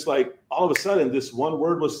 and it just like all of a sudden this one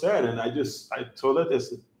word was said, and I told it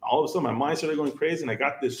this. All of a sudden my mind started going crazy, and I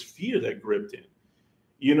got this fear that gripped in.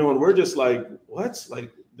 And we're just like, what?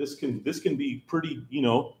 Like this can be pretty.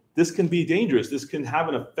 This can be dangerous. This can have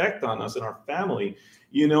an effect on us and our family.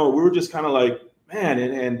 We were just kind of like, man,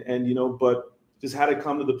 and but just had to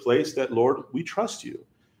come to the place that, Lord, we trust you.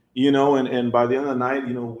 And by the end of the night,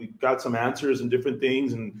 we got some answers and different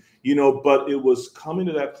things, and, but it was coming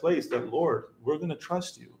to that place that, Lord, we're going to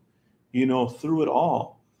trust you, through it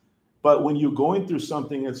all. But when you're going through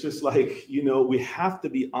something, it's just like, we have to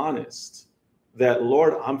be honest that,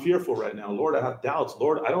 Lord, I'm fearful right now. Lord, I have doubts.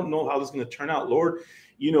 Lord, I don't know how this is going to turn out. Lord,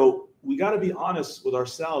 we got to be honest with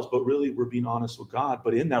ourselves, but really we're being honest with God.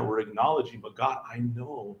 But in that, we're acknowledging, but God, I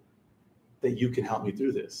know that you can help me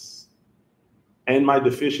through this. And my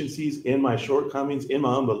deficiencies, in my shortcomings, in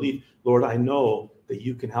my unbelief, Lord, I know that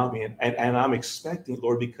you can help me. And I'm expecting,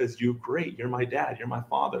 Lord, because you're great. You're my dad. You're my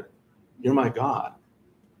father. You're my God.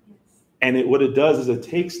 And what it does is it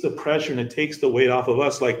takes the pressure and it takes the weight off of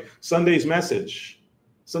us. Like Sunday's message.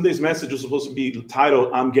 Sunday's message was supposed to be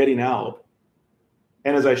titled, I'm Getting Out.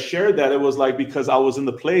 And as I shared that, it was like because I was in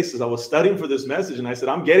the place as I was studying for this message, and I said,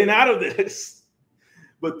 I'm getting out of this.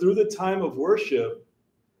 But through the time of worship,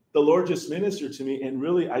 the Lord just ministered to me, and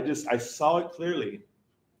really, I saw it clearly.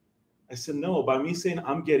 I said, no, by me saying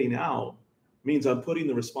I'm getting out means I'm putting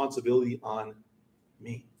the responsibility on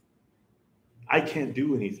me. I can't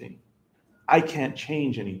do anything. I can't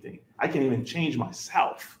change anything. I can't even change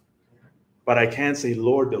myself. But I can say,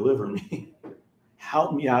 Lord, deliver me.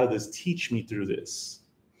 Help me out of this. Teach me through this.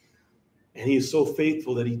 And he is so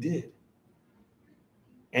faithful that he did.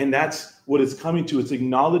 And that's what it's coming to. It's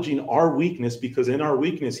acknowledging our weakness, because in our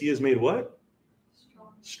weakness, he has made what?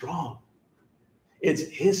 Strong. It's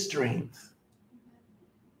his strength.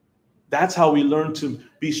 That's how we learn to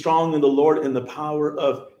be strong in the Lord in the power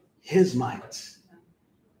of his might.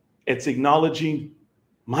 It's acknowledging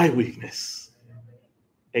my weakness,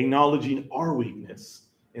 acknowledging our weakness.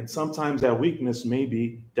 And sometimes that weakness may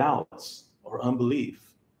be doubts or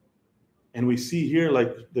unbelief. And we see here,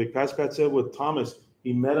 like Pastor Pat said with Thomas,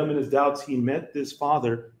 he met him in his doubts. He met this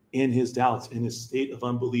father in his doubts, in his state of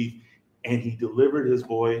unbelief, and he delivered his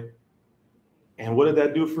boy. And what did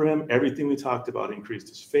that do for him? Everything we talked about: increased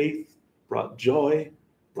his faith, brought joy,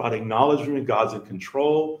 brought acknowledgement that God's in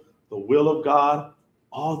control, the will of God,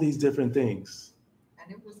 all these different things.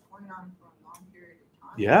 And it was going on for a long period of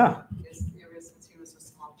time. Yeah. Ever since he was a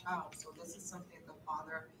small child. So this is something the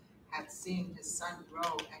father had seen his son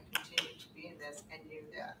grow and continue to be in this, and knew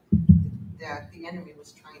that the enemy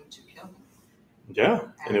was trying to kill him. Yeah,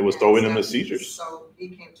 and it was throwing him to seizures. So he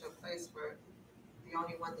came to a place where the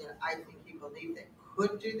only one that I think he believed that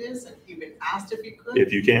could do this, and even asked if he could,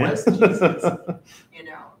 if you can, was Jesus.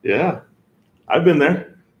 Yeah. I've been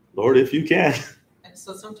there. Lord, if you can. And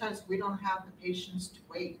so sometimes we don't have the patience to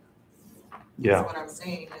wait. Yeah. That's what I'm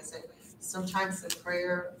saying, is that sometimes the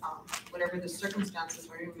prayer, whatever the circumstances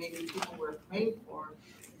or maybe people we're praying for,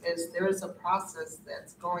 is there is a process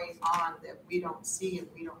that's going on that we don't see and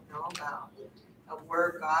we don't know about, of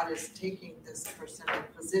where God is taking this person and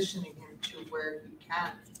positioning him to where he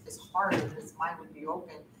can, his heart and his mind would be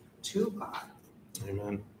open to God.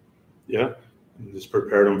 Amen. Yeah. And just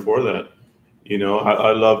prepared him for that. You know,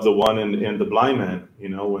 I love the one in the blind man, you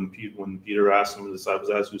know, when Peter asked him, the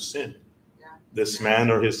disciples asked, who sinned? Yeah. This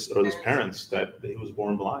man or his parents, that he was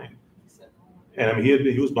born blind. And I mean,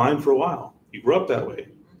 he was blind for a while. He grew up that way.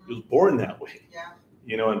 He was born that way. Yeah.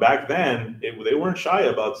 You know, and back then they weren't shy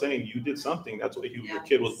about saying you did something. That's why your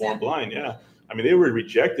kid was born blind. Yeah. I mean, they were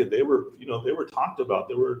rejected. They were talked about.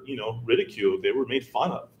 They were, ridiculed. They were made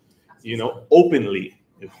fun of, openly.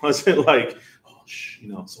 It wasn't like, oh,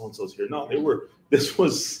 so-and-so's here. No,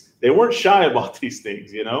 they weren't shy about these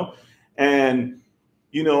things, and,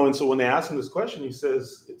 and so when they ask him this question, he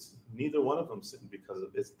says, it's neither one of them sinned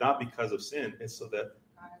it's not because of sin. It's so that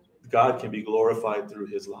God can be glorified through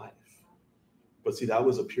his life. But see, that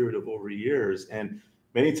was a period of over years. And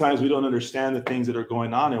many times we don't understand the things that are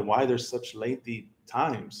going on and why there's such lengthy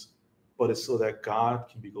times. But it's so that God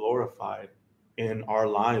can be glorified in our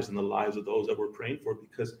lives and the lives of those that we're praying for,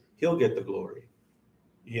 because he'll get the glory.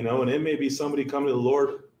 And it may be somebody coming to the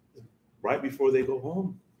Lord right before they go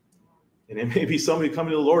home. And it may be somebody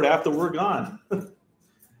coming to the Lord after we're gone.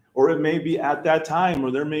 Or it may be at that time, or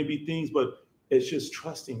there may be things, but it's just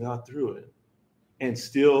trusting God through it. And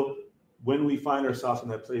still, when we find ourselves in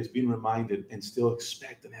that place, being reminded and still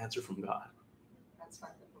expect an answer from God. That's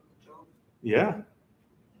like the book of Job. Yeah.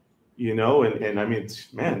 And I mean,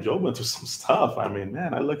 man, Job went through some stuff. I mean,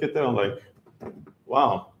 man, I look at that, I'm like,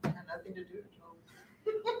 wow. It had nothing to do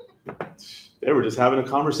with Job. They were just having a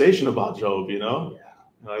conversation about Job, Yeah.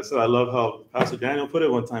 And I said, I love how Pastor Daniel put it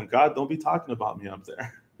one time, God, don't be talking about me up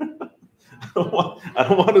there. I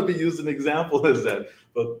don't want to be used an example as that,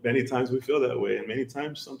 but many times we feel that way, and many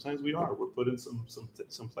times, sometimes we are. We're put in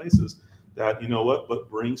some places that, but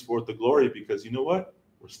brings forth the glory, because we're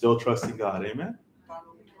still trusting God. Amen.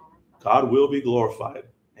 God will be glorified,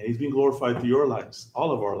 and he's being glorified through your lives,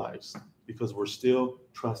 all of our lives, because we're still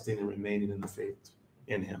trusting and remaining in the faith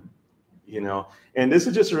in him. And this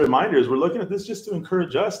is just a reminder, as we're looking at this, just to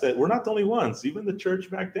encourage us that we're not the only ones. Even the church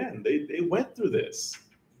back then, they went through this.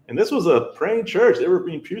 And this was a praying church. They were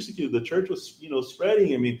being persecuted. The church was,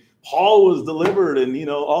 spreading. I mean, Paul was delivered and,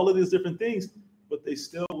 all of these different things, but they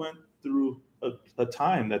still went through a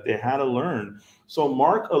time that they had to learn. So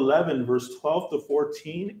Mark 11, verse 12 to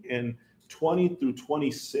 14 and 20 through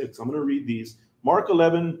 26. I'm going to read these. Mark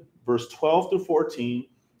 11, verse 12 to 14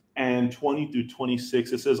 and 20 through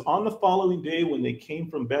 26. It says, on the following day, when they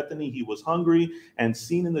came from Bethany, he was hungry, and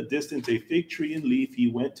seeing in the distance a fig tree and leaf,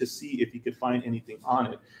 he went to see if he could find anything on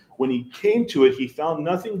it. When he came to it, he found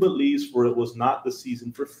nothing but leaves, for it was not the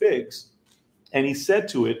season for figs. And he said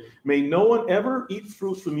to it, may no one ever eat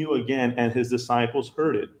fruit from you again. And his disciples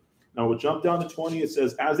heard it. Now we'll jump down to 20. It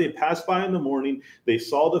says, as they passed by in the morning, they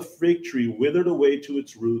saw the fig tree withered away to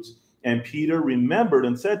its roots. And Peter remembered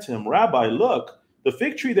and said to him, Rabbi, look, the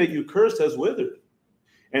fig tree that you cursed has withered.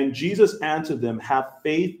 And Jesus answered them, have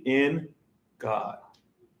faith in God.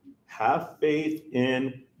 Have faith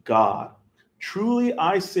in God. Truly,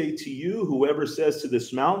 I say to you, whoever says to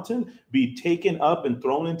this mountain, be taken up and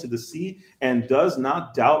thrown into the sea, and does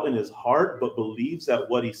not doubt in his heart, but believes that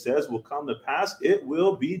what he says will come to pass, it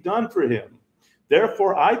will be done for him.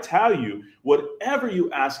 Therefore, I tell you, whatever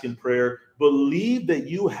you ask in prayer, believe that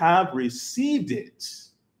you have received it,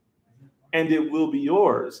 and it will be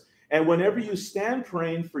yours. And whenever you stand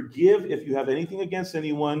praying, forgive if you have anything against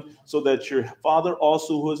anyone, so that your Father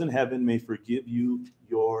also who is in heaven may forgive you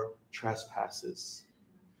your trespasses.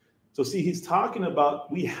 So see, he's talking about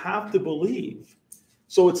we have to believe.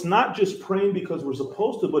 So it's not just praying because we're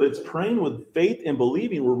supposed to, but it's praying with faith and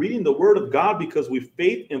believing. We're reading the word of God because we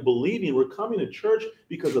faith and believing. We're coming to church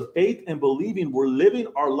because of faith and believing. We're living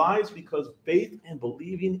our lives because of faith and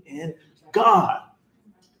believing in God.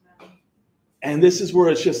 And this is where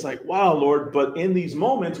it's just like, wow, Lord. But in these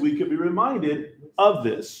moments, we could be reminded of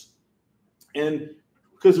this. And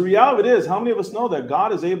because the reality is, how many of us know that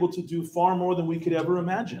God is able to do far more than we could ever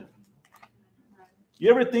imagine?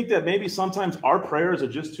 You ever think that maybe sometimes our prayers are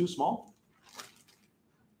just too small?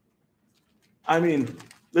 I mean,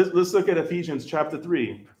 let's look at Ephesians chapter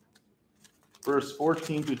 3, verse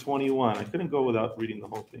 14 to 21. I couldn't go without reading the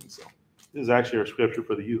whole thing. So this is actually our scripture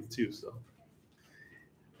for the youth too. So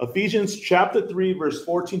Ephesians chapter 3, verse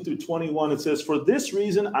 14 through 21, it says, "For this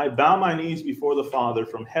reason I bow my knees before the Father,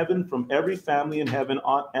 from heaven, from every family in heaven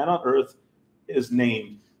and on earth is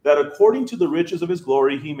named, that according to the riches of his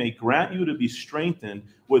glory, he may grant you to be strengthened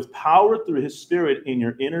with power through his Spirit in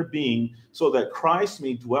your inner being, so that Christ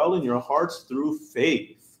may dwell in your hearts through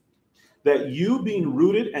faith, that you, being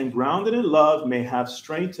rooted and grounded in love, may have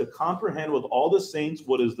strength to comprehend with all the saints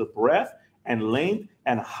what is the breadth and length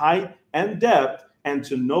and height and depth, and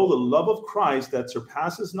to know the love of Christ that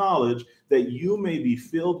surpasses knowledge, that you may be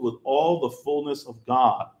filled with all the fullness of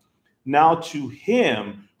God. Now to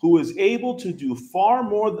him who is able to do far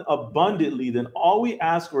more abundantly than all we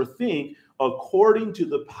ask or think, according to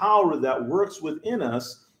the power that works within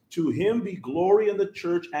us, to him be glory in the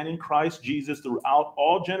church and in Christ Jesus throughout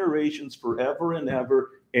all generations, forever and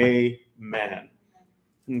ever. Amen."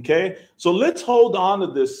 Okay, so let's hold on to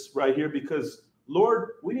this right here, because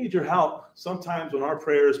Lord, we need your help sometimes when our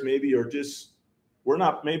prayers maybe are just, we're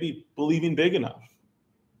not maybe believing big enough.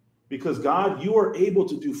 Because God, you are able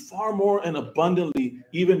to do far more and abundantly,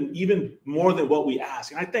 even more than what we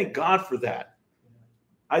ask. And I thank God for that.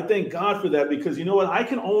 I thank God for that, because you know what? I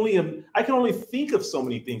can only think of so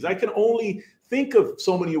many things. I can only think of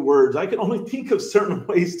so many words. I can only think of certain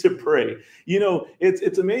ways to pray. You know,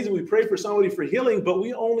 it's amazing. We pray for somebody for healing, but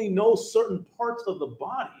we only know certain parts of the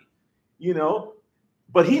body, you know.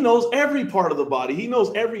 But he knows every part of the body. He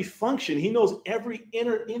knows every function. He knows every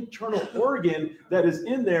internal organ that is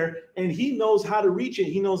in there, and he knows how to reach it.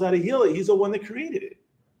 He knows how to heal it. He's the one that created it.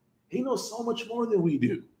 He knows so much more than we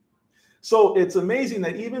do. So it's amazing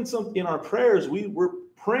that even in our prayers, we're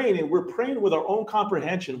praying, and we're praying with our own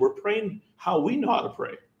comprehension. We're praying how we know how to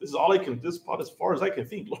pray. This is all I can, this part as far as I can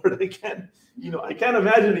think, Lord. I can't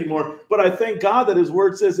imagine anymore. But I thank God that his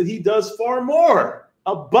word says that he does far more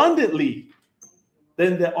abundantly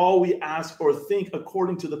than that all we ask or think,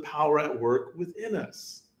 according to the power at work within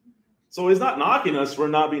us. So he's not knocking us for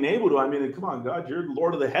not being able to. I mean, come on, God, you're the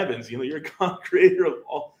Lord of the heavens. You know, you're God, creator of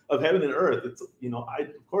all of heaven and earth. It's, you know,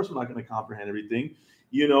 of course I'm not going to comprehend everything,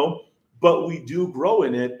 you know, but we do grow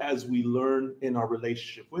in it as we learn in our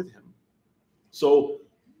relationship with him. So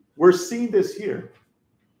we're seeing this here.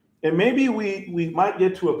 And maybe we might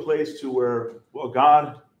get to a place to where, well,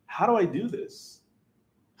 God, how do I do this?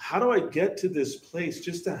 How do I get to this place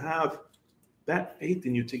just to have that faith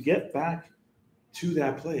in you, to get back to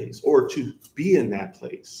that place, or to be in that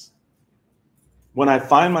place when I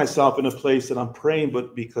find myself in a place that I'm praying,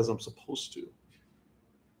 but because I'm supposed to?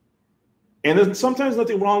 And there's sometimes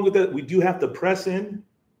nothing wrong with that. We do have to press in.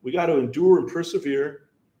 We got to endure and persevere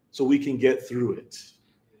so we can get through it.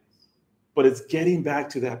 But it's getting back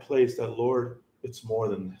to that place that, Lord, it's more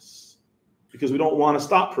than this. Because we don't want to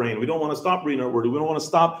stop praying. We don't want to stop reading our word. We don't want to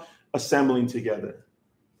stop assembling together.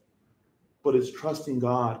 But it's trusting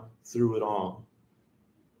God through it all.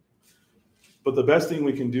 But the best thing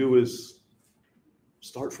we can do is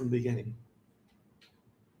start from the beginning.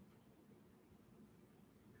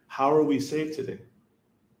 How are we saved today?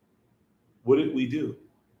 What did we do?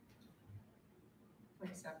 We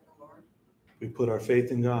accept the Lord. We put our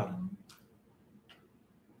faith in God.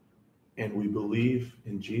 And we believe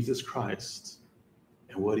in Jesus Christ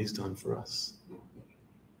and what he's done for us.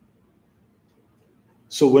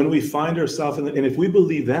 So when we find ourselves and if we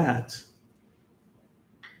believe that,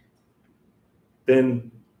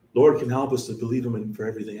 then Lord can help us to believe him for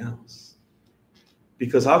everything else.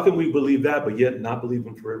 Because how can we believe that but yet not believe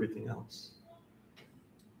him for everything else?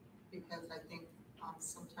 Because I think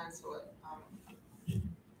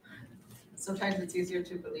sometimes it's easier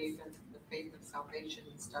to believe in the faith of salvation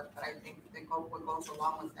and stuff, but I think what goes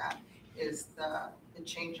along with that is the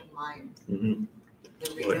change of mind, the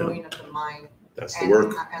renewing of the mind. That's the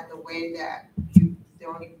work. And the way that the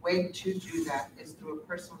only way to do that is through a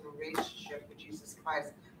personal relationship with Jesus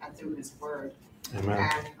Christ and through his word. Amen.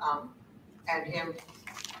 And him,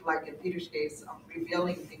 like in Peter's case,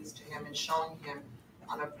 revealing things to him and showing him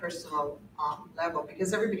on a personal level,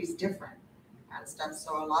 because everybody's different and stuff.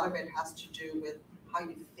 So a lot of it has to do with how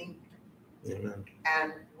you think. Amen.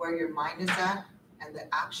 And where your mind is at and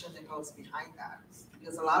the action that goes behind that.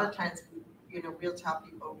 Because a lot of times, we'll tell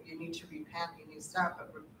people you need to repent, you need to stop,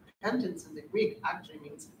 but repentance in the Greek actually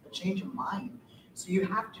means a change of mind. So you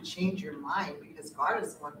have to change your mind because God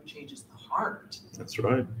is the one who changes the heart. That's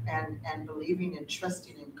right. And believing and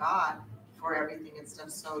trusting in God for everything and stuff.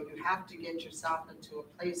 So you have to get yourself into a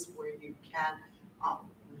place where you can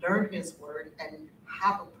learn his word and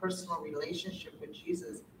have a personal relationship with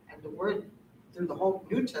Jesus. And the word through the whole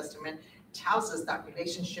New Testament tells us that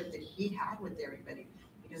relationship that he had with everybody.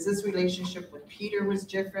 Because this relationship with Peter was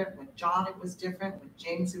different, with John it was different, with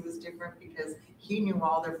James it was different, because he knew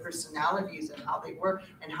all their personalities and how they were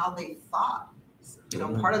and how they thought. You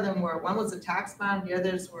know, part of them were, one was a tax man, the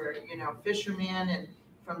others were, you know, fishermen and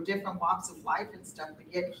from different walks of life and stuff, but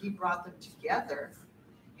yet he brought them together,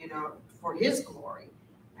 you know, for his glory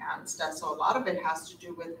and stuff. So a lot of it has to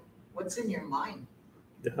do with what's in your mind.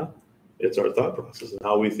 Yeah, it's our thought process and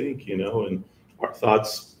how we think, you know, and our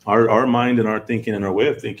thoughts, our mind and our thinking and our way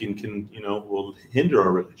of thinking can, you know, will hinder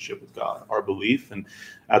our relationship with God, our belief. And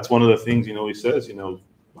that's one of the things, you know, he says, you know,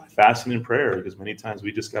 by fasting and prayer, because many times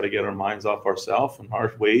we just got to get our minds off ourselves and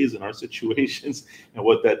our ways and our situations. And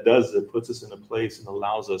what that does is it puts us in a place and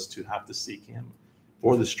allows us to have to seek him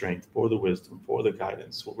for the strength, for the wisdom, for the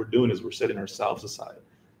guidance. What we're doing is we're setting ourselves aside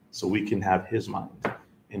so we can have his mind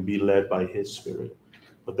and be led by his spirit.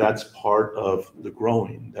 But that's part of the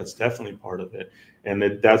growing. That's definitely part of it.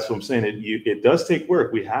 And that's what I'm saying. It does take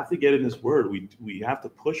work. We have to get in this word. We have to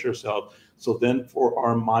push ourselves so then for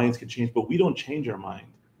our minds can change. But we don't change our mind.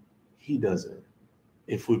 He does it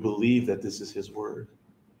if we believe that this is his word.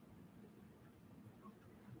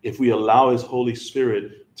 If we allow his Holy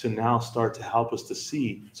Spirit to now start to help us to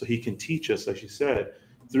see so he can teach us, like she said,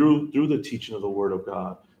 through the teaching of the word of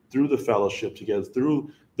God, through the fellowship together,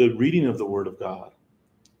 through the reading of the word of God.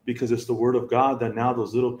 Because it's the word of God that now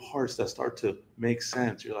those little parts that start to make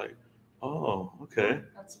sense. You're like, oh, okay.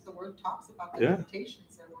 That's what the word talks about, the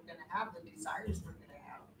temptations that we're going to have, the desires we're going to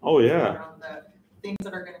have. Oh, yeah. You know, the things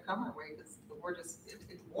that are going to come our way, because the word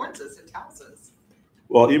it warns us, it tells us.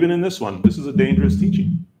 Well, even in this one, this is a dangerous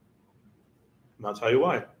teaching. And I'll tell you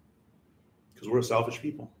why. Because we're a selfish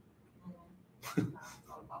people.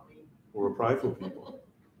 We're a prideful people.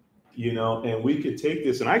 You know, and we could take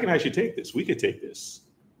this, and I can actually take this. We could take this.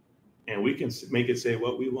 And we can make it say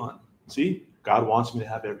what we want. See, God wants me to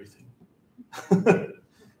have everything.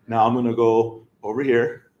 Now I'm going to go over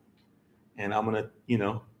here and I'm going to, you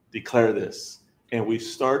know, declare this. And we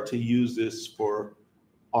start to use this for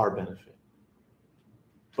our benefit.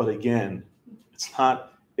 But again,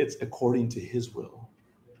 it's according to his will.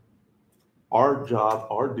 Our job,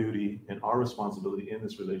 our duty, and our responsibility in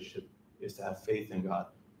this relationship is to have faith in God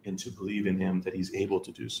and to believe in him that he's able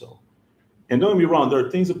to do so. And don't get me wrong, there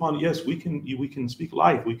are things upon, yes, we can speak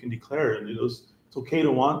life, we can declare, and it's okay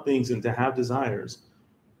to want things and to have desires,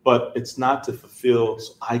 but it's not to fulfill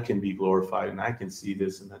so I can be glorified and I can see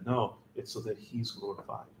this and that. No, it's so that he's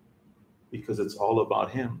glorified because it's all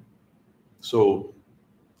about him. So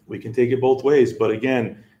we can take it both ways, but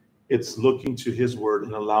again, it's looking to his word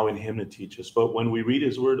and allowing him to teach us. But when we read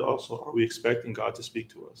his word also, are we expecting God to speak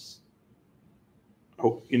to us?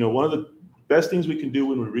 You know, one of the best things we can do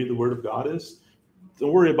when we read the word of God is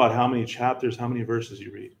don't worry about how many chapters, how many verses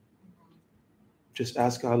you read. Just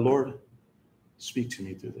ask God, Lord, speak to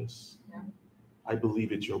me through this. Yeah. I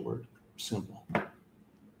believe it's your word. Simple.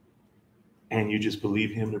 And you just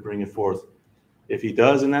believe him to bring it forth. If he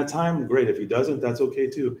does in that time, great. If he doesn't, that's okay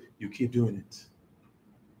too. You keep doing it.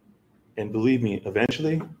 And believe me,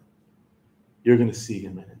 eventually, you're going to see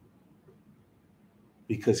him in it.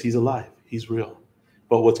 Because he's alive. He's real.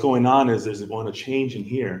 But what's going on is there's going to change in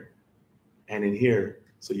here and in here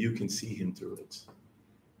so you can see him through it.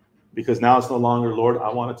 Because now it's no longer, Lord,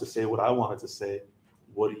 I wanted to say what I wanted to say.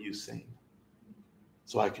 What are you saying?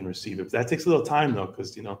 So I can receive it. That takes a little time though,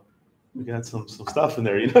 because, you know, we got some stuff in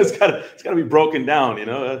there. You know, it's got to be broken down. You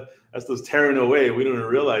know, that's those tearing away. We don't even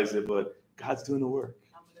realize it, but God's doing the work.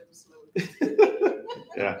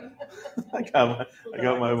 Yeah, I got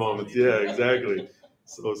my moments. Yeah, exactly.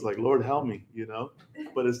 So it's like, Lord, help me, you know,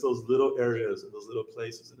 but it's those little areas and those little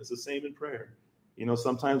places. And it's the same in prayer. You know,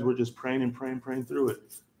 sometimes we're just praying through it,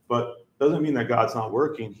 but doesn't mean that God's not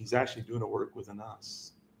working. He's actually doing a work within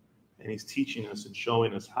us. And he's teaching us and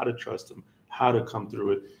showing us how to trust him, how to come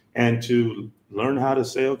through it, and to learn how to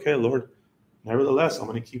say, okay, Lord, nevertheless, I'm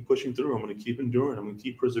going to keep pushing through. I'm going to keep enduring. I'm going to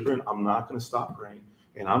keep persevering. I'm not going to stop praying.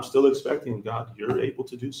 And I'm still expecting, God, you're able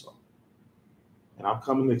to do so. And I'm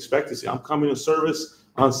coming to expectancy. I'm coming to service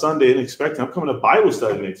on Sunday in expectancy. I'm coming to Bible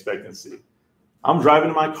study in expectancy. I'm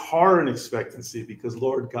driving my car in expectancy because,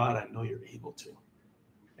 Lord God, I know you're able to.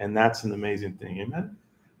 And that's an amazing thing. Amen.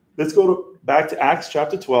 Let's go back to Acts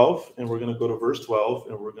chapter 12, and we're going to go to verse 12,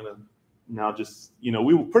 and we're going to now just, you know,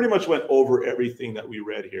 we pretty much went over everything that we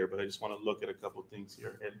read here, but I just want to look at a couple things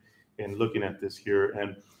here and looking at this here.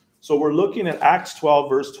 And so we're looking at Acts 12,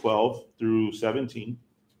 verse 12 through 17.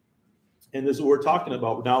 And this is what we're talking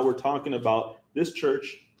about. Now we're talking about this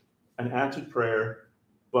church, an answered prayer,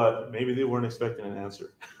 but maybe they weren't expecting an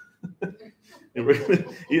answer. And we're gonna,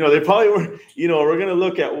 you know, they probably weren't, you know, we're going to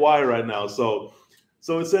look at why right now. So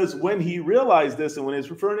So it says, when he realized this, and when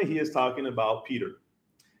he's referring to, he is talking about Peter.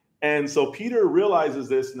 And so Peter realizes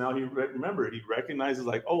this. Now he recognizes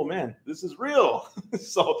like, oh man, this is real.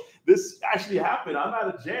 So this actually happened. I'm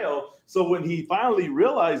out of jail. So when he finally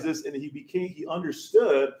realized this and he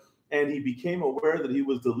understood and he became aware that he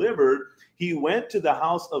was delivered, he went to the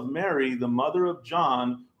house of Mary, the mother of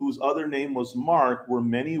John, whose other name was Mark, where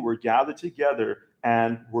many were gathered together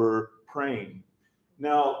and were praying.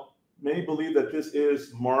 Now, many believe that this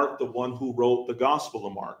is Mark, the one who wrote the Gospel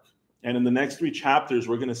of Mark. And in the next 3 chapters,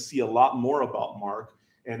 we're going to see a lot more about Mark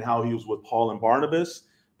and how he was with Paul and Barnabas.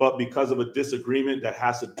 But because of a disagreement that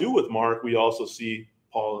has to do with Mark, we also see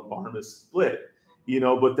Paul and Barnabas split.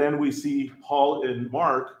 But then we see Paul and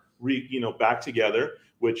Mark, back together,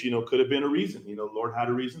 which, could have been a reason. The Lord had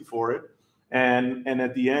a reason for it. And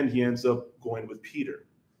at the end, he ends up going with Peter.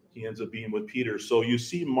 He ends up being with Peter. So you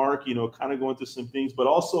see Mark, kind of going through some things, but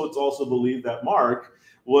also it's also believed that Mark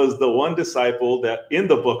was the one disciple that in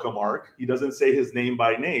the book of Mark, he doesn't say his name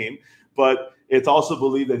by name, but it's also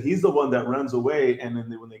believed that he's the one that runs away. And then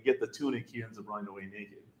when they get the tunic, he ends up running away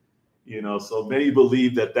naked. So many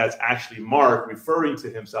believe that that's actually Mark referring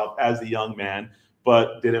to himself as the young man,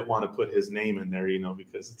 but didn't want to put his name in there,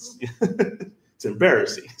 because it's it's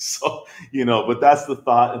embarrassing. So, but that's the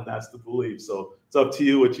thought and that's the belief. So it's up to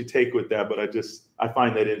you what you take with that. But I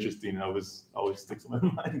find that interesting. Always sticks in my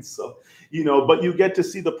mind. So, but you get to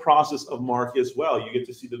see the process of Mark as well. You get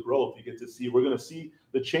to see the growth. We're going to see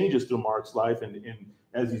the changes through Mark's life and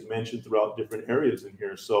as he's mentioned throughout different areas in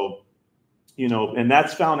here. So, and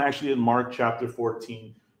that's found actually in Mark chapter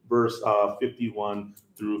 14, verse 51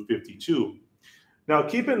 through 52. Now,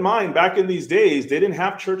 keep in mind, back in these days, they didn't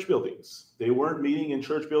have church buildings. They weren't meeting in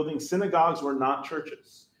church buildings. Synagogues were not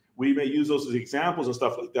churches. We may use those as examples and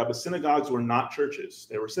stuff like that, but synagogues were not churches.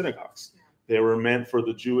 They were synagogues. They were meant for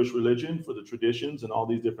the Jewish religion, for the traditions and all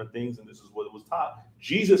these different things, and this is what it was taught.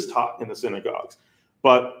 Jesus taught in the synagogues.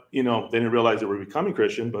 But, they didn't realize they were becoming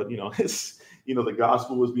Christian, but, the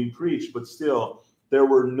gospel was being preached, but still, there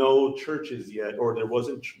were no churches yet, or there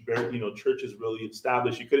wasn't, churches really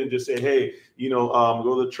established. You couldn't just say, hey,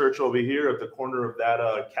 go to the church over here at the corner of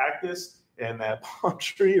that cactus and that palm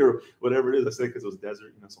tree or whatever it is. I say because it was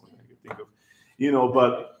desert, something I could think of,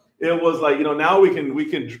 but it was like, now we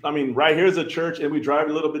can, right here's a church and we drive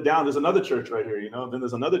a little bit down. There's another church right here, then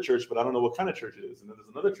there's another church, but I don't know what kind of church it is. And then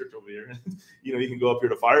there's another church over here. You can go up here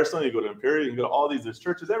to Firestone, you go to Imperial, you can go to all these, there's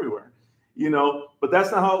churches everywhere. But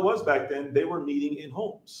that's not how it was back then. They were meeting in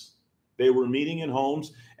homes.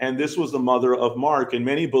 And this was the mother of Mark. And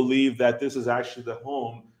many believe that this is actually the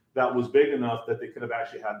home that was big enough that they could have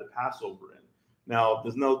actually had the Passover in. Now,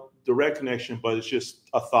 there's no direct connection, but it's just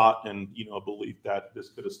a thought and, a belief that this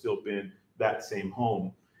could have still been that same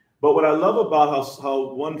home. But what I love about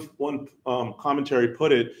how one commentary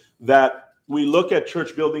put it, that we look at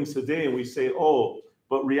church buildings today and we say, oh,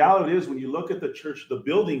 but reality is when you look at the church, the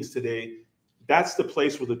buildings today, that's the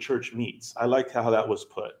place where the church meets. I like how that was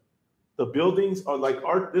put. The buildings are like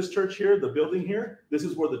this church here, the building here, this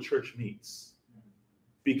is where the church meets.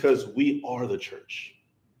 Because we are the church.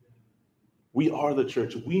 We are the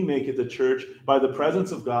church. We make it the church by the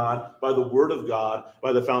presence of God, by the word of God,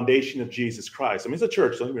 by the foundation of Jesus Christ. I mean, it's a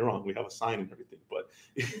church, don't get me wrong. We have a sign and everything,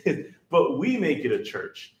 but we make it a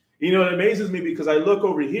church. It amazes me because I look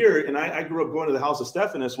over here and I grew up going to the house of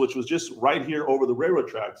Stephanus, which was just right here over the railroad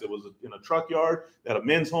tracks. It was in a truck yard, at a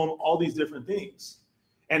men's home, all these different things.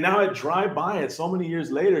 And now I drive by it so many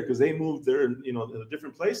years later because they moved there, in a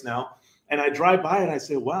different place now. And I drive by it and I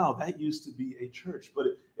say, wow, that used to be a church. But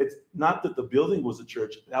it's not that the building was a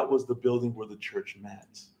church. That was the building where the church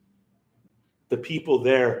met. The people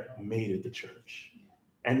there made it the church.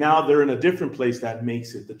 And now they're in a different place that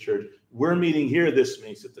makes it the church. We're meeting here. This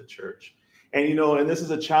makes it the church. And, and this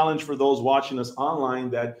is a challenge for those watching us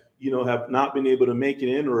online that, have not been able to make it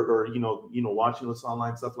in or watching us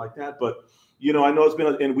online, stuff like that. But, I know it's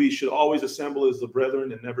been, and we should always assemble as the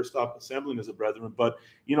brethren and never stop assembling as the brethren. But,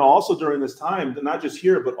 also during this time, not just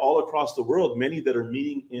here, but all across the world, many that are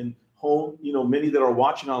meeting in home, many that are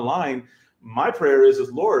watching online, my prayer is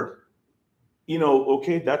Lord,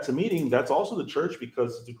 okay, that's a meeting. That's also the church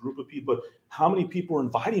because it's a group of people. But how many people are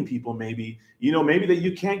inviting people maybe, maybe that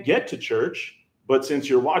you can't get to church, but since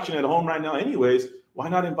you're watching at home right now anyways, why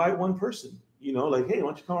not invite one person, like, hey, why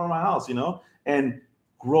don't you come over to my house, and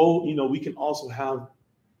grow, we can also have,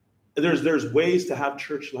 there's ways to have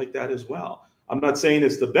church like that as well. I'm not saying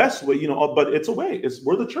it's the best way, but it's a way.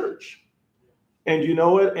 We're the church. And you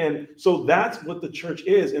know it. And so that's what the church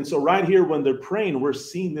is. And so right here, when they're praying, we're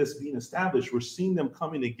seeing this being established. We're seeing them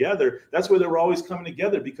coming together. That's why they were always coming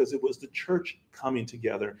together, because it was the church coming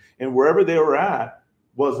together. And wherever they were at,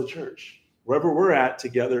 was the church. Wherever we're at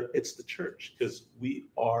together, it's the church because we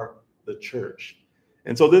are the church.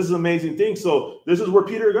 And so this is an amazing thing. So this is where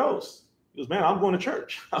Peter goes. He goes, man, I'm going to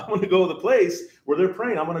church. I'm going to go to the place where they're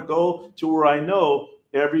praying. I'm going to go to where I know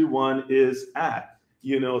everyone is at.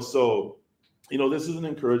 So this is an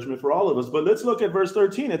encouragement for all of us. But let's look at verse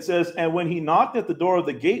 13. It says, and when he knocked at the door of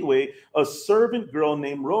the gateway, a servant girl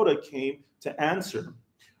named Rhoda came to answer him.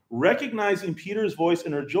 Recognizing Peter's voice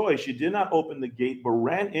in her joy, she did not open the gate, but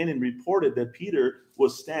ran in and reported that Peter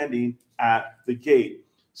was standing at the gate.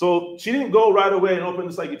 So she didn't go right away and open.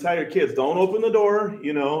 It's like you tell your kids, don't open the door,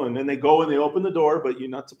 and then they go and they open the door, but you're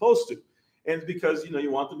not supposed to. And it's because,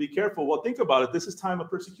 you want to be careful. Well, think about it. This is time of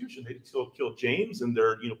persecution. They still killed James and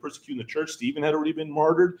they're, persecuting the church. Stephen had already been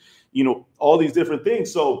martyred, all these different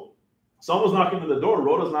things. So someone's knocking on the door.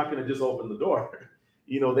 Rhoda's not going to just open the door.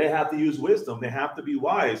 They have to use wisdom. They have to be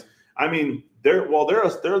wise. I mean, they're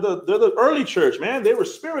the early church, man. They were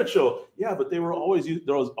spiritual. Yeah, but they were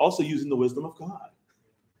also using the wisdom of God.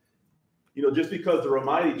 Just because they're a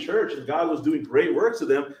mighty church and God was doing great works to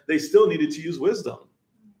them, they still needed to use wisdom.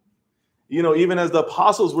 Even as the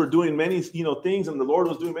apostles were doing many, things and the Lord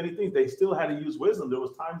was doing many things, they still had to use wisdom. There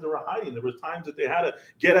was times they were hiding. There was times that they had to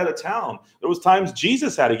get out of town. There was times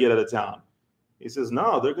Jesus had to get out of town. He says,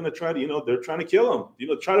 no, they're going to try to, they're trying to kill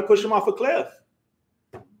him, try to push him off a cliff.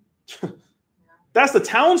 That's the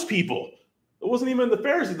townspeople. It wasn't even the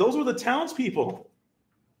Pharisees. Those were the townspeople.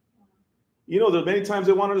 There are many times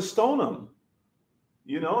they wanted to stone him,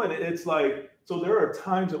 and it's like, so there are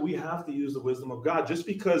times that we have to use the wisdom of God. Just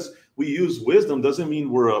because we use wisdom doesn't mean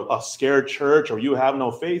we're a scared church or you have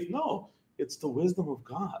no faith. No, it's the wisdom of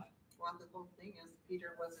God. Well, the whole thing is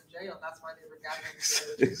Peter was in jail. That's why they were gathering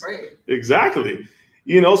to pray. Exactly.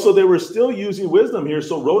 So they were still using wisdom here.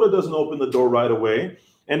 So Rhoda doesn't open the door right away.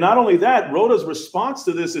 And not only that, Rhoda's response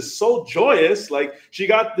to this is so joyous. Like she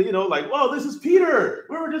got, well, this is Peter.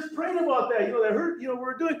 We were just praying about that. They heard,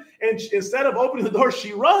 we're doing. And instead of opening the door,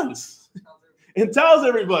 she runs and tells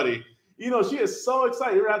everybody. She is so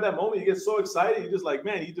excited. You ever had that moment? You get so excited. You're just like,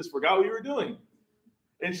 man, you just forgot what you were doing.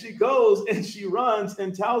 And she goes and she runs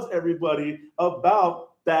and tells everybody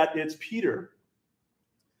about that it's Peter.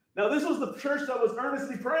 Now, this was the church that was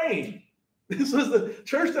earnestly praying. This was the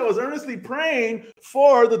church that was earnestly praying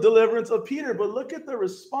for the deliverance of Peter. But look at the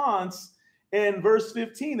response in verse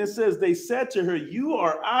 15. It says, they said to her, you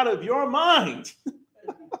are out of your mind.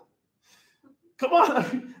 Come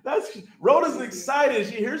on. Rhoda's excited.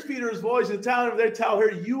 She hears Peter's voice and they tell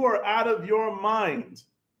her, you are out of your mind.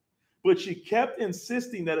 But she kept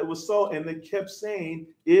insisting that it was so. And they kept saying,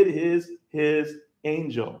 it is his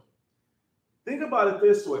angel. Think about it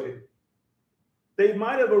this way. They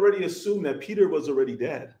might have already assumed that Peter was already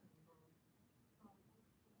dead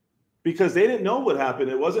because they didn't know what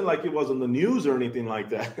happened. It wasn't like it was on the news or anything like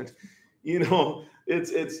that. There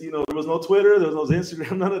was no Twitter, there was no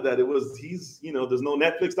Instagram, none of that. There's no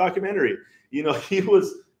Netflix documentary. He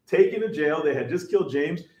was taken to jail. They had just killed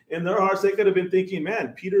James. In their hearts, they could have been thinking, man,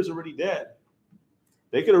 Peter's already dead.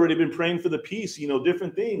 They could have already been praying for the peace,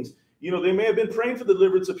 different things. They may have been praying for the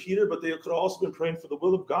deliverance of Peter, but they could have also been praying for the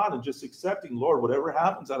will of God and just accepting, Lord, whatever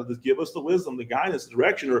happens out of this, give us the wisdom, the guidance, the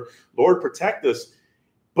direction, or Lord, protect us.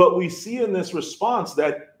 But we see in this response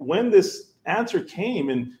that when this answer came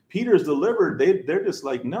and Peter's delivered, they're just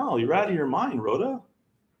like, no, you're out of your mind, Rhoda.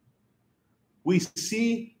 We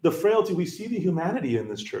see the frailty. We see the humanity in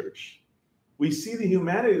this church. We see the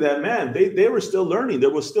humanity that, man, they were still learning. There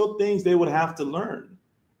were still things they would have to learn.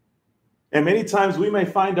 And many times we may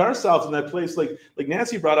find ourselves in that place, like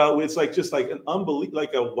Nancy brought out, it's like just like an unbelief,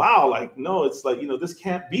 like a wow, like, no, it's like, this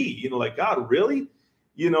can't be, like, God, really?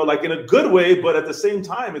 Like in a good way, but at the same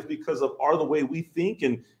time, it's because of the way we think.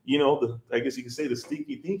 And, I guess you could say the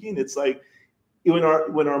stinky thinking. It's like when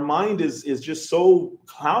our mind is just so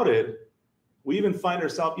clouded, we even find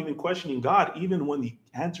ourselves even questioning God, even when the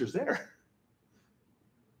answer's there.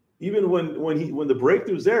 Even when the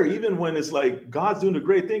breakthrough's there, even when it's like God's doing a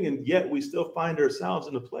great thing, and yet we still find ourselves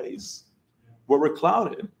in a place where we're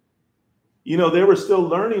clouded. They were still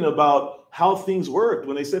learning about how things worked.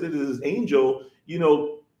 When they said it is his angel,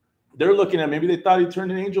 they're looking at, maybe they thought he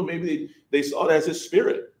turned an angel, maybe they saw it as his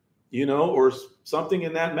spirit, or something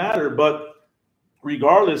in that matter. But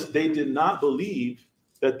regardless, they did not believe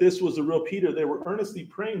that this was the real Peter. They were earnestly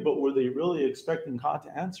praying, but were they really expecting God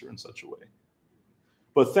to answer in such a way?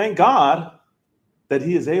 But thank God that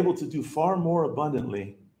he is able to do far more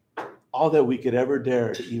abundantly all that we could ever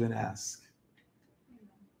dare to even ask.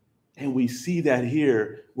 And we see that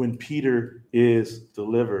here when Peter is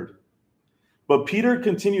delivered. But Peter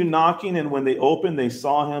continued knocking, and when they opened, they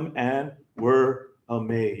saw him and were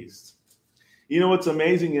amazed. You know what's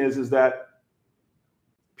amazing is that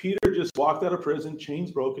Peter just walked out of prison, chains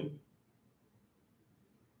broken,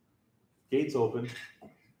 gates open,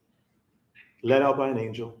 led out by an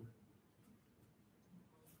angel.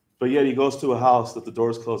 But yet he goes to a house that the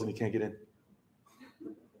door's closed and he can't get in.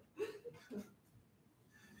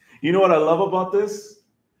 You know what I love about this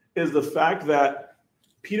is the fact that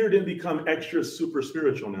Peter didn't become extra super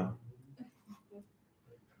spiritual now.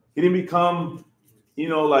 He didn't become,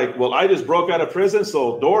 like, well, I just broke out of prison,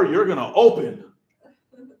 so door, you're going to open.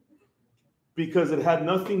 Because it had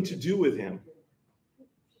nothing to do with him.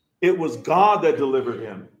 It was God that delivered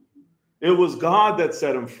him. It was God that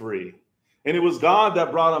set him free. And it was God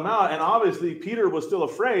that brought him out. And obviously, Peter was still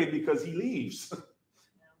afraid because he leaves.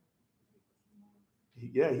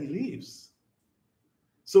 Yeah, he leaves.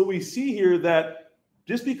 So we see here that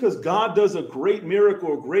just because God does a great miracle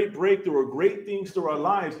or great breakthrough or great things through our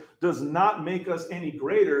lives does not make us any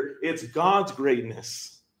greater. It's God's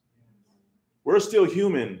greatness. We're still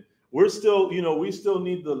human. We're still, we still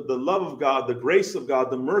need the love of God, the grace of God,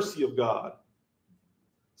 the mercy of God.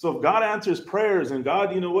 So if God answers prayers and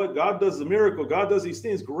God, God does the miracle, God does these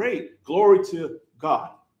things, great. Glory to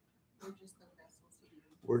God.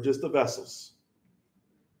 We're just the vessels.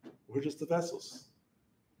 We're just the vessels.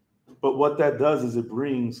 But what that does is it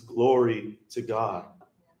brings glory to God.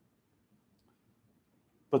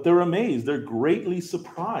 But they're amazed. They're greatly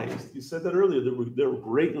surprised. You said that earlier. They were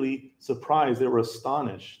greatly surprised. They were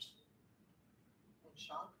astonished.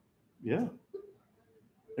 Shock. Yeah.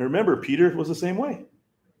 And remember, Peter was the same way.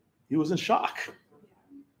 He was in shock.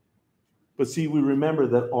 But see, we remember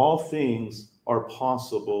that all things are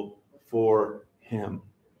possible for him.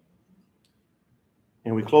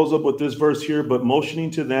 And we close up with this verse here, but motioning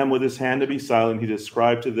to them with his hand to be silent, he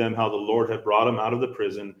described to them how the Lord had brought him out of the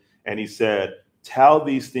prison. And he said, tell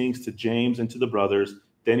these things to James and to the brothers.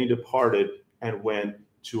 Then he departed and went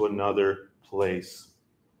to another place.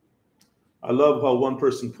 I love how one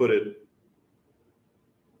person put it.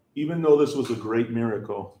 Even though this was a great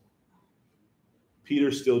miracle,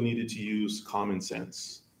 Peter still needed to use common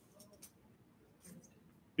sense.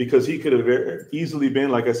 Because he could have easily been,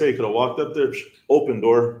 like I say, he could have walked up there, open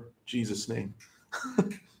door, Jesus' name.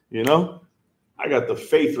 I got the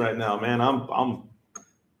faith right now, man.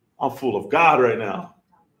 I'm full of God right now.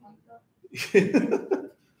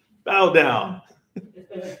 Bow down.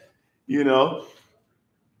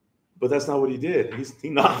 But that's not what he did. He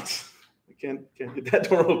knocked. I can't get that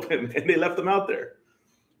door open. And they left him out there.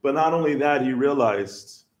 But not only that, he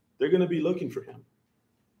realized they're going to be looking for him.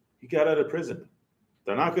 He got out of prison.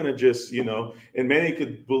 They're not going to just, and many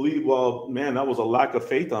could believe, well, man, that was a lack of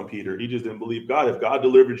faith on Peter. He just didn't believe God. If God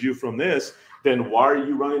delivered you from this, then why are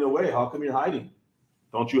you running away? How come you're hiding?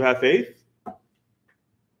 Don't you have faith?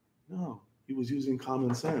 No, he was using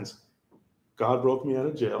common sense. God broke me out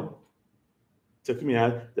of jail, took me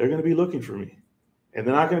out. They're going to be looking for me. And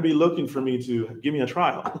they're not going to be looking for me to give me a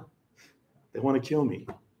trial. They want to kill me.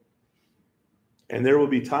 And there will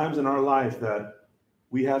be times in our life that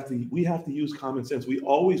we have to use common sense.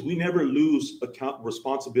 We never lose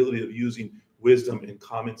responsibility of using wisdom and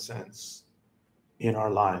common sense in our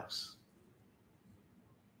lives.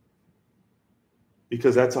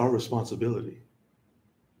 Because that's our responsibility.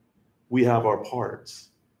 We have our parts.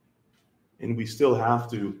 And we still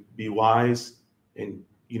have to be wise and,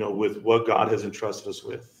 with what God has entrusted us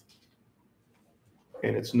with.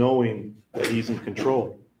 And it's knowing that he's in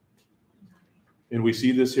control. And we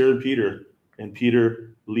see this here in Peter. And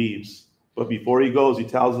Peter leaves. But before he goes, he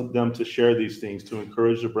tells them to share these things, to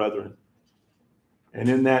encourage the brethren. And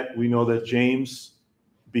in that, we know that James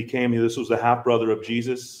this was the half-brother of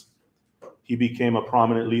Jesus. He became a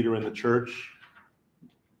prominent leader in the church,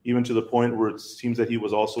 even to the point where it seems that he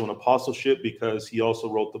was also an apostleship because he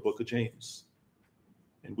also wrote the book of James.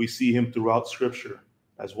 And we see him throughout Scripture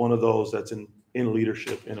as one of those that's in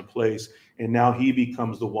leadership in a place. And now he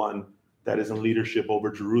becomes the one that is in leadership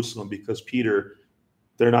over Jerusalem because Peter,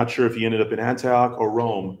 they're not sure if he ended up in Antioch or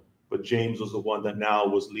Rome, but James was the one that now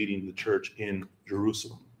was leading the church in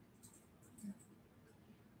Jerusalem.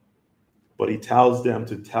 But he tells them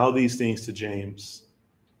to tell these things to James.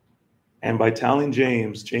 And by telling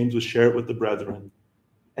James would share it with the brethren.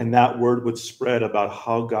 And that word would spread about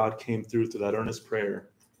how God came through to that earnest prayer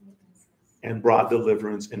and brought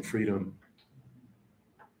deliverance and freedom.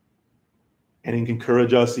 And he can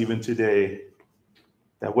encourage us even today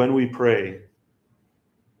that when we pray,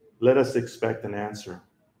 let us expect an answer.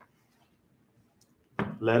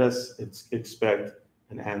 Let us expect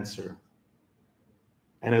an answer.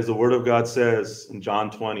 And as the word of God says in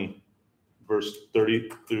John 20, verse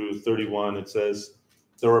 30 through 31, it says,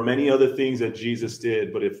 There are many other things that Jesus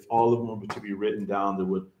did, but if all of them were to be written down, there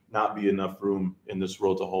would not be enough room in this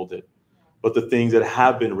world to hold it. But the things that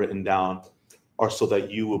have been written down are so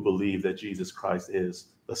that you will believe that Jesus Christ is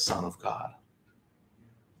the Son of God.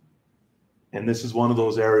 And this is one of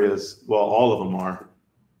those areas, well, all of them are,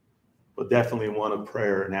 but definitely one of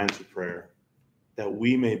prayer and answered prayer, that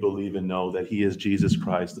we may believe and know that he is Jesus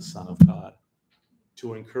Christ, the Son of God.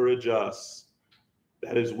 To encourage us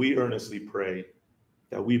that as we earnestly pray,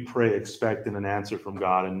 that we pray expecting an answer from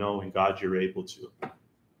God and knowing, God, you're able to.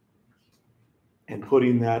 And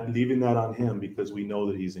leaving that on him because we know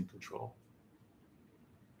that he's in control.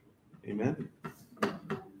 Amen.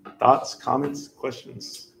 Thoughts, comments,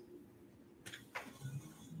 questions?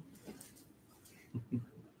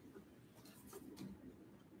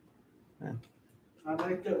 I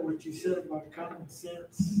like that what you said about common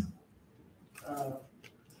sense.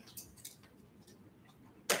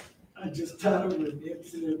 I just thought of an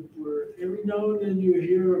incident where every now and then you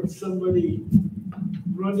hear of somebody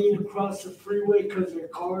running across the freeway because their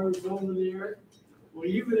car is over there. Well,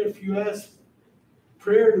 even if you ask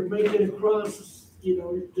prayer to make it across,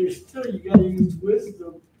 there's still, you got to use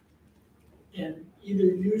wisdom and either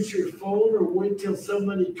use your phone or wait till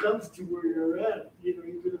somebody comes to where you're at,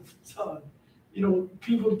 even if it's on.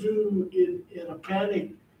 People do in a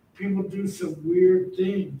panic, people do some weird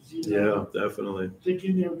things, Yeah, definitely.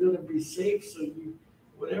 thinking they're going to be safe. So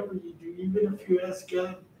whatever you do, even if you ask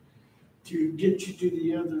God to get you to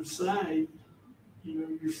the other side,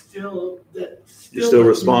 you're still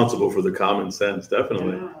responsible for the common sense.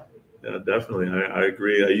 Definitely. Yeah, definitely. I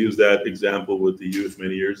agree. I used that example with the youth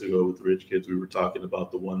many years ago with the rich kids. We were talking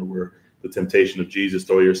about the one where the temptation of Jesus,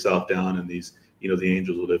 throw yourself down and these, the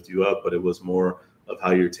angels will lift you up, but it was more of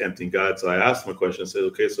how you're tempting God. So I asked him a question. I said,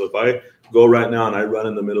 okay, so if I go right now and I run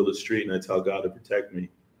in the middle of the street and I tell God to protect me,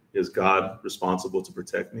 is God responsible to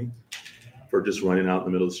protect me for just running out in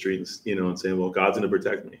the middle of the street, and saying, well, God's going to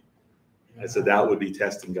protect me? I said that would be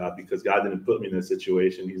testing God because God didn't put me in this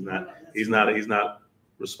situation. He's not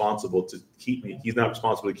responsible to keep me. He's not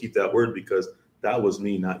responsible to keep that word because that was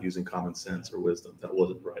me not using common sense or wisdom. That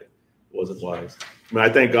wasn't right. It wasn't wise. I mean, I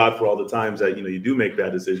thank God for all the times that, you do make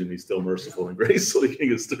bad decision. He's still merciful and graceful. He can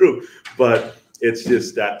get us through, but it's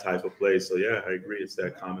just that type of place. So yeah, I agree. It's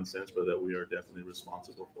that common sense, but that we are definitely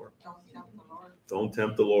responsible for. Don't tempt the Lord. Don't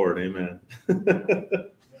tempt the Lord. Amen.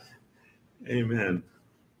 Amen.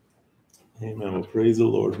 Amen. Well, praise the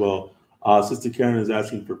Lord. Well, Sister Karen is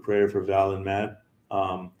asking for prayer for Val and Matt.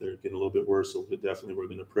 They're getting a little bit worse, so we're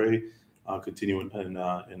going to pray. Continue in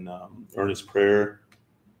earnest prayer.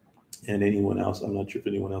 And anyone else, I'm not sure if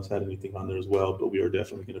anyone else had anything on there as well, but we are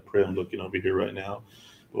definitely going to pray. I'm looking over here right now.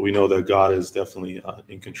 But we know that God is definitely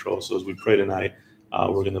in control. So as we pray tonight,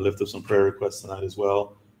 we're going to lift up some prayer requests tonight as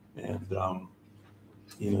well. And,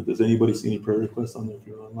 does anybody see any prayer requests on there if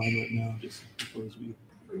you're online right now? Just before we...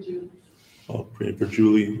 For Julie. Oh, praying for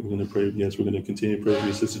Julie. We're going to pray. Yes, we're going to continue to pray for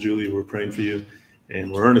you, Sister Julie. We're praying for you.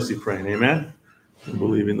 And we're earnestly praying. Amen. We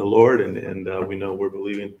believe in the Lord. And we know we're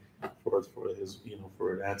believing for his,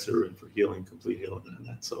 for an answer and for healing, complete healing and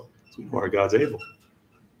that. So we know our God's able.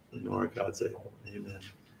 We know our God's able. Amen.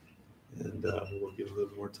 And we'll give a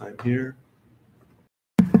little more time here.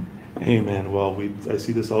 Amen. Well, I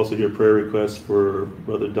see this also here, prayer request for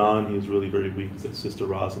Brother Don. He's really very weak. It's Sister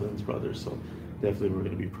Rosalind's brother. So definitely we're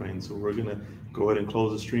going to be praying. So we're going to go ahead and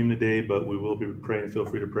close the stream today, but we will be praying. Feel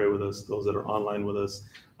free to pray with us. Those that are online with us,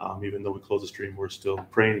 even though we close the stream, we're still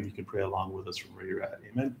praying. You can pray along with us from where you're at.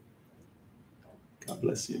 Amen. God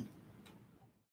bless you.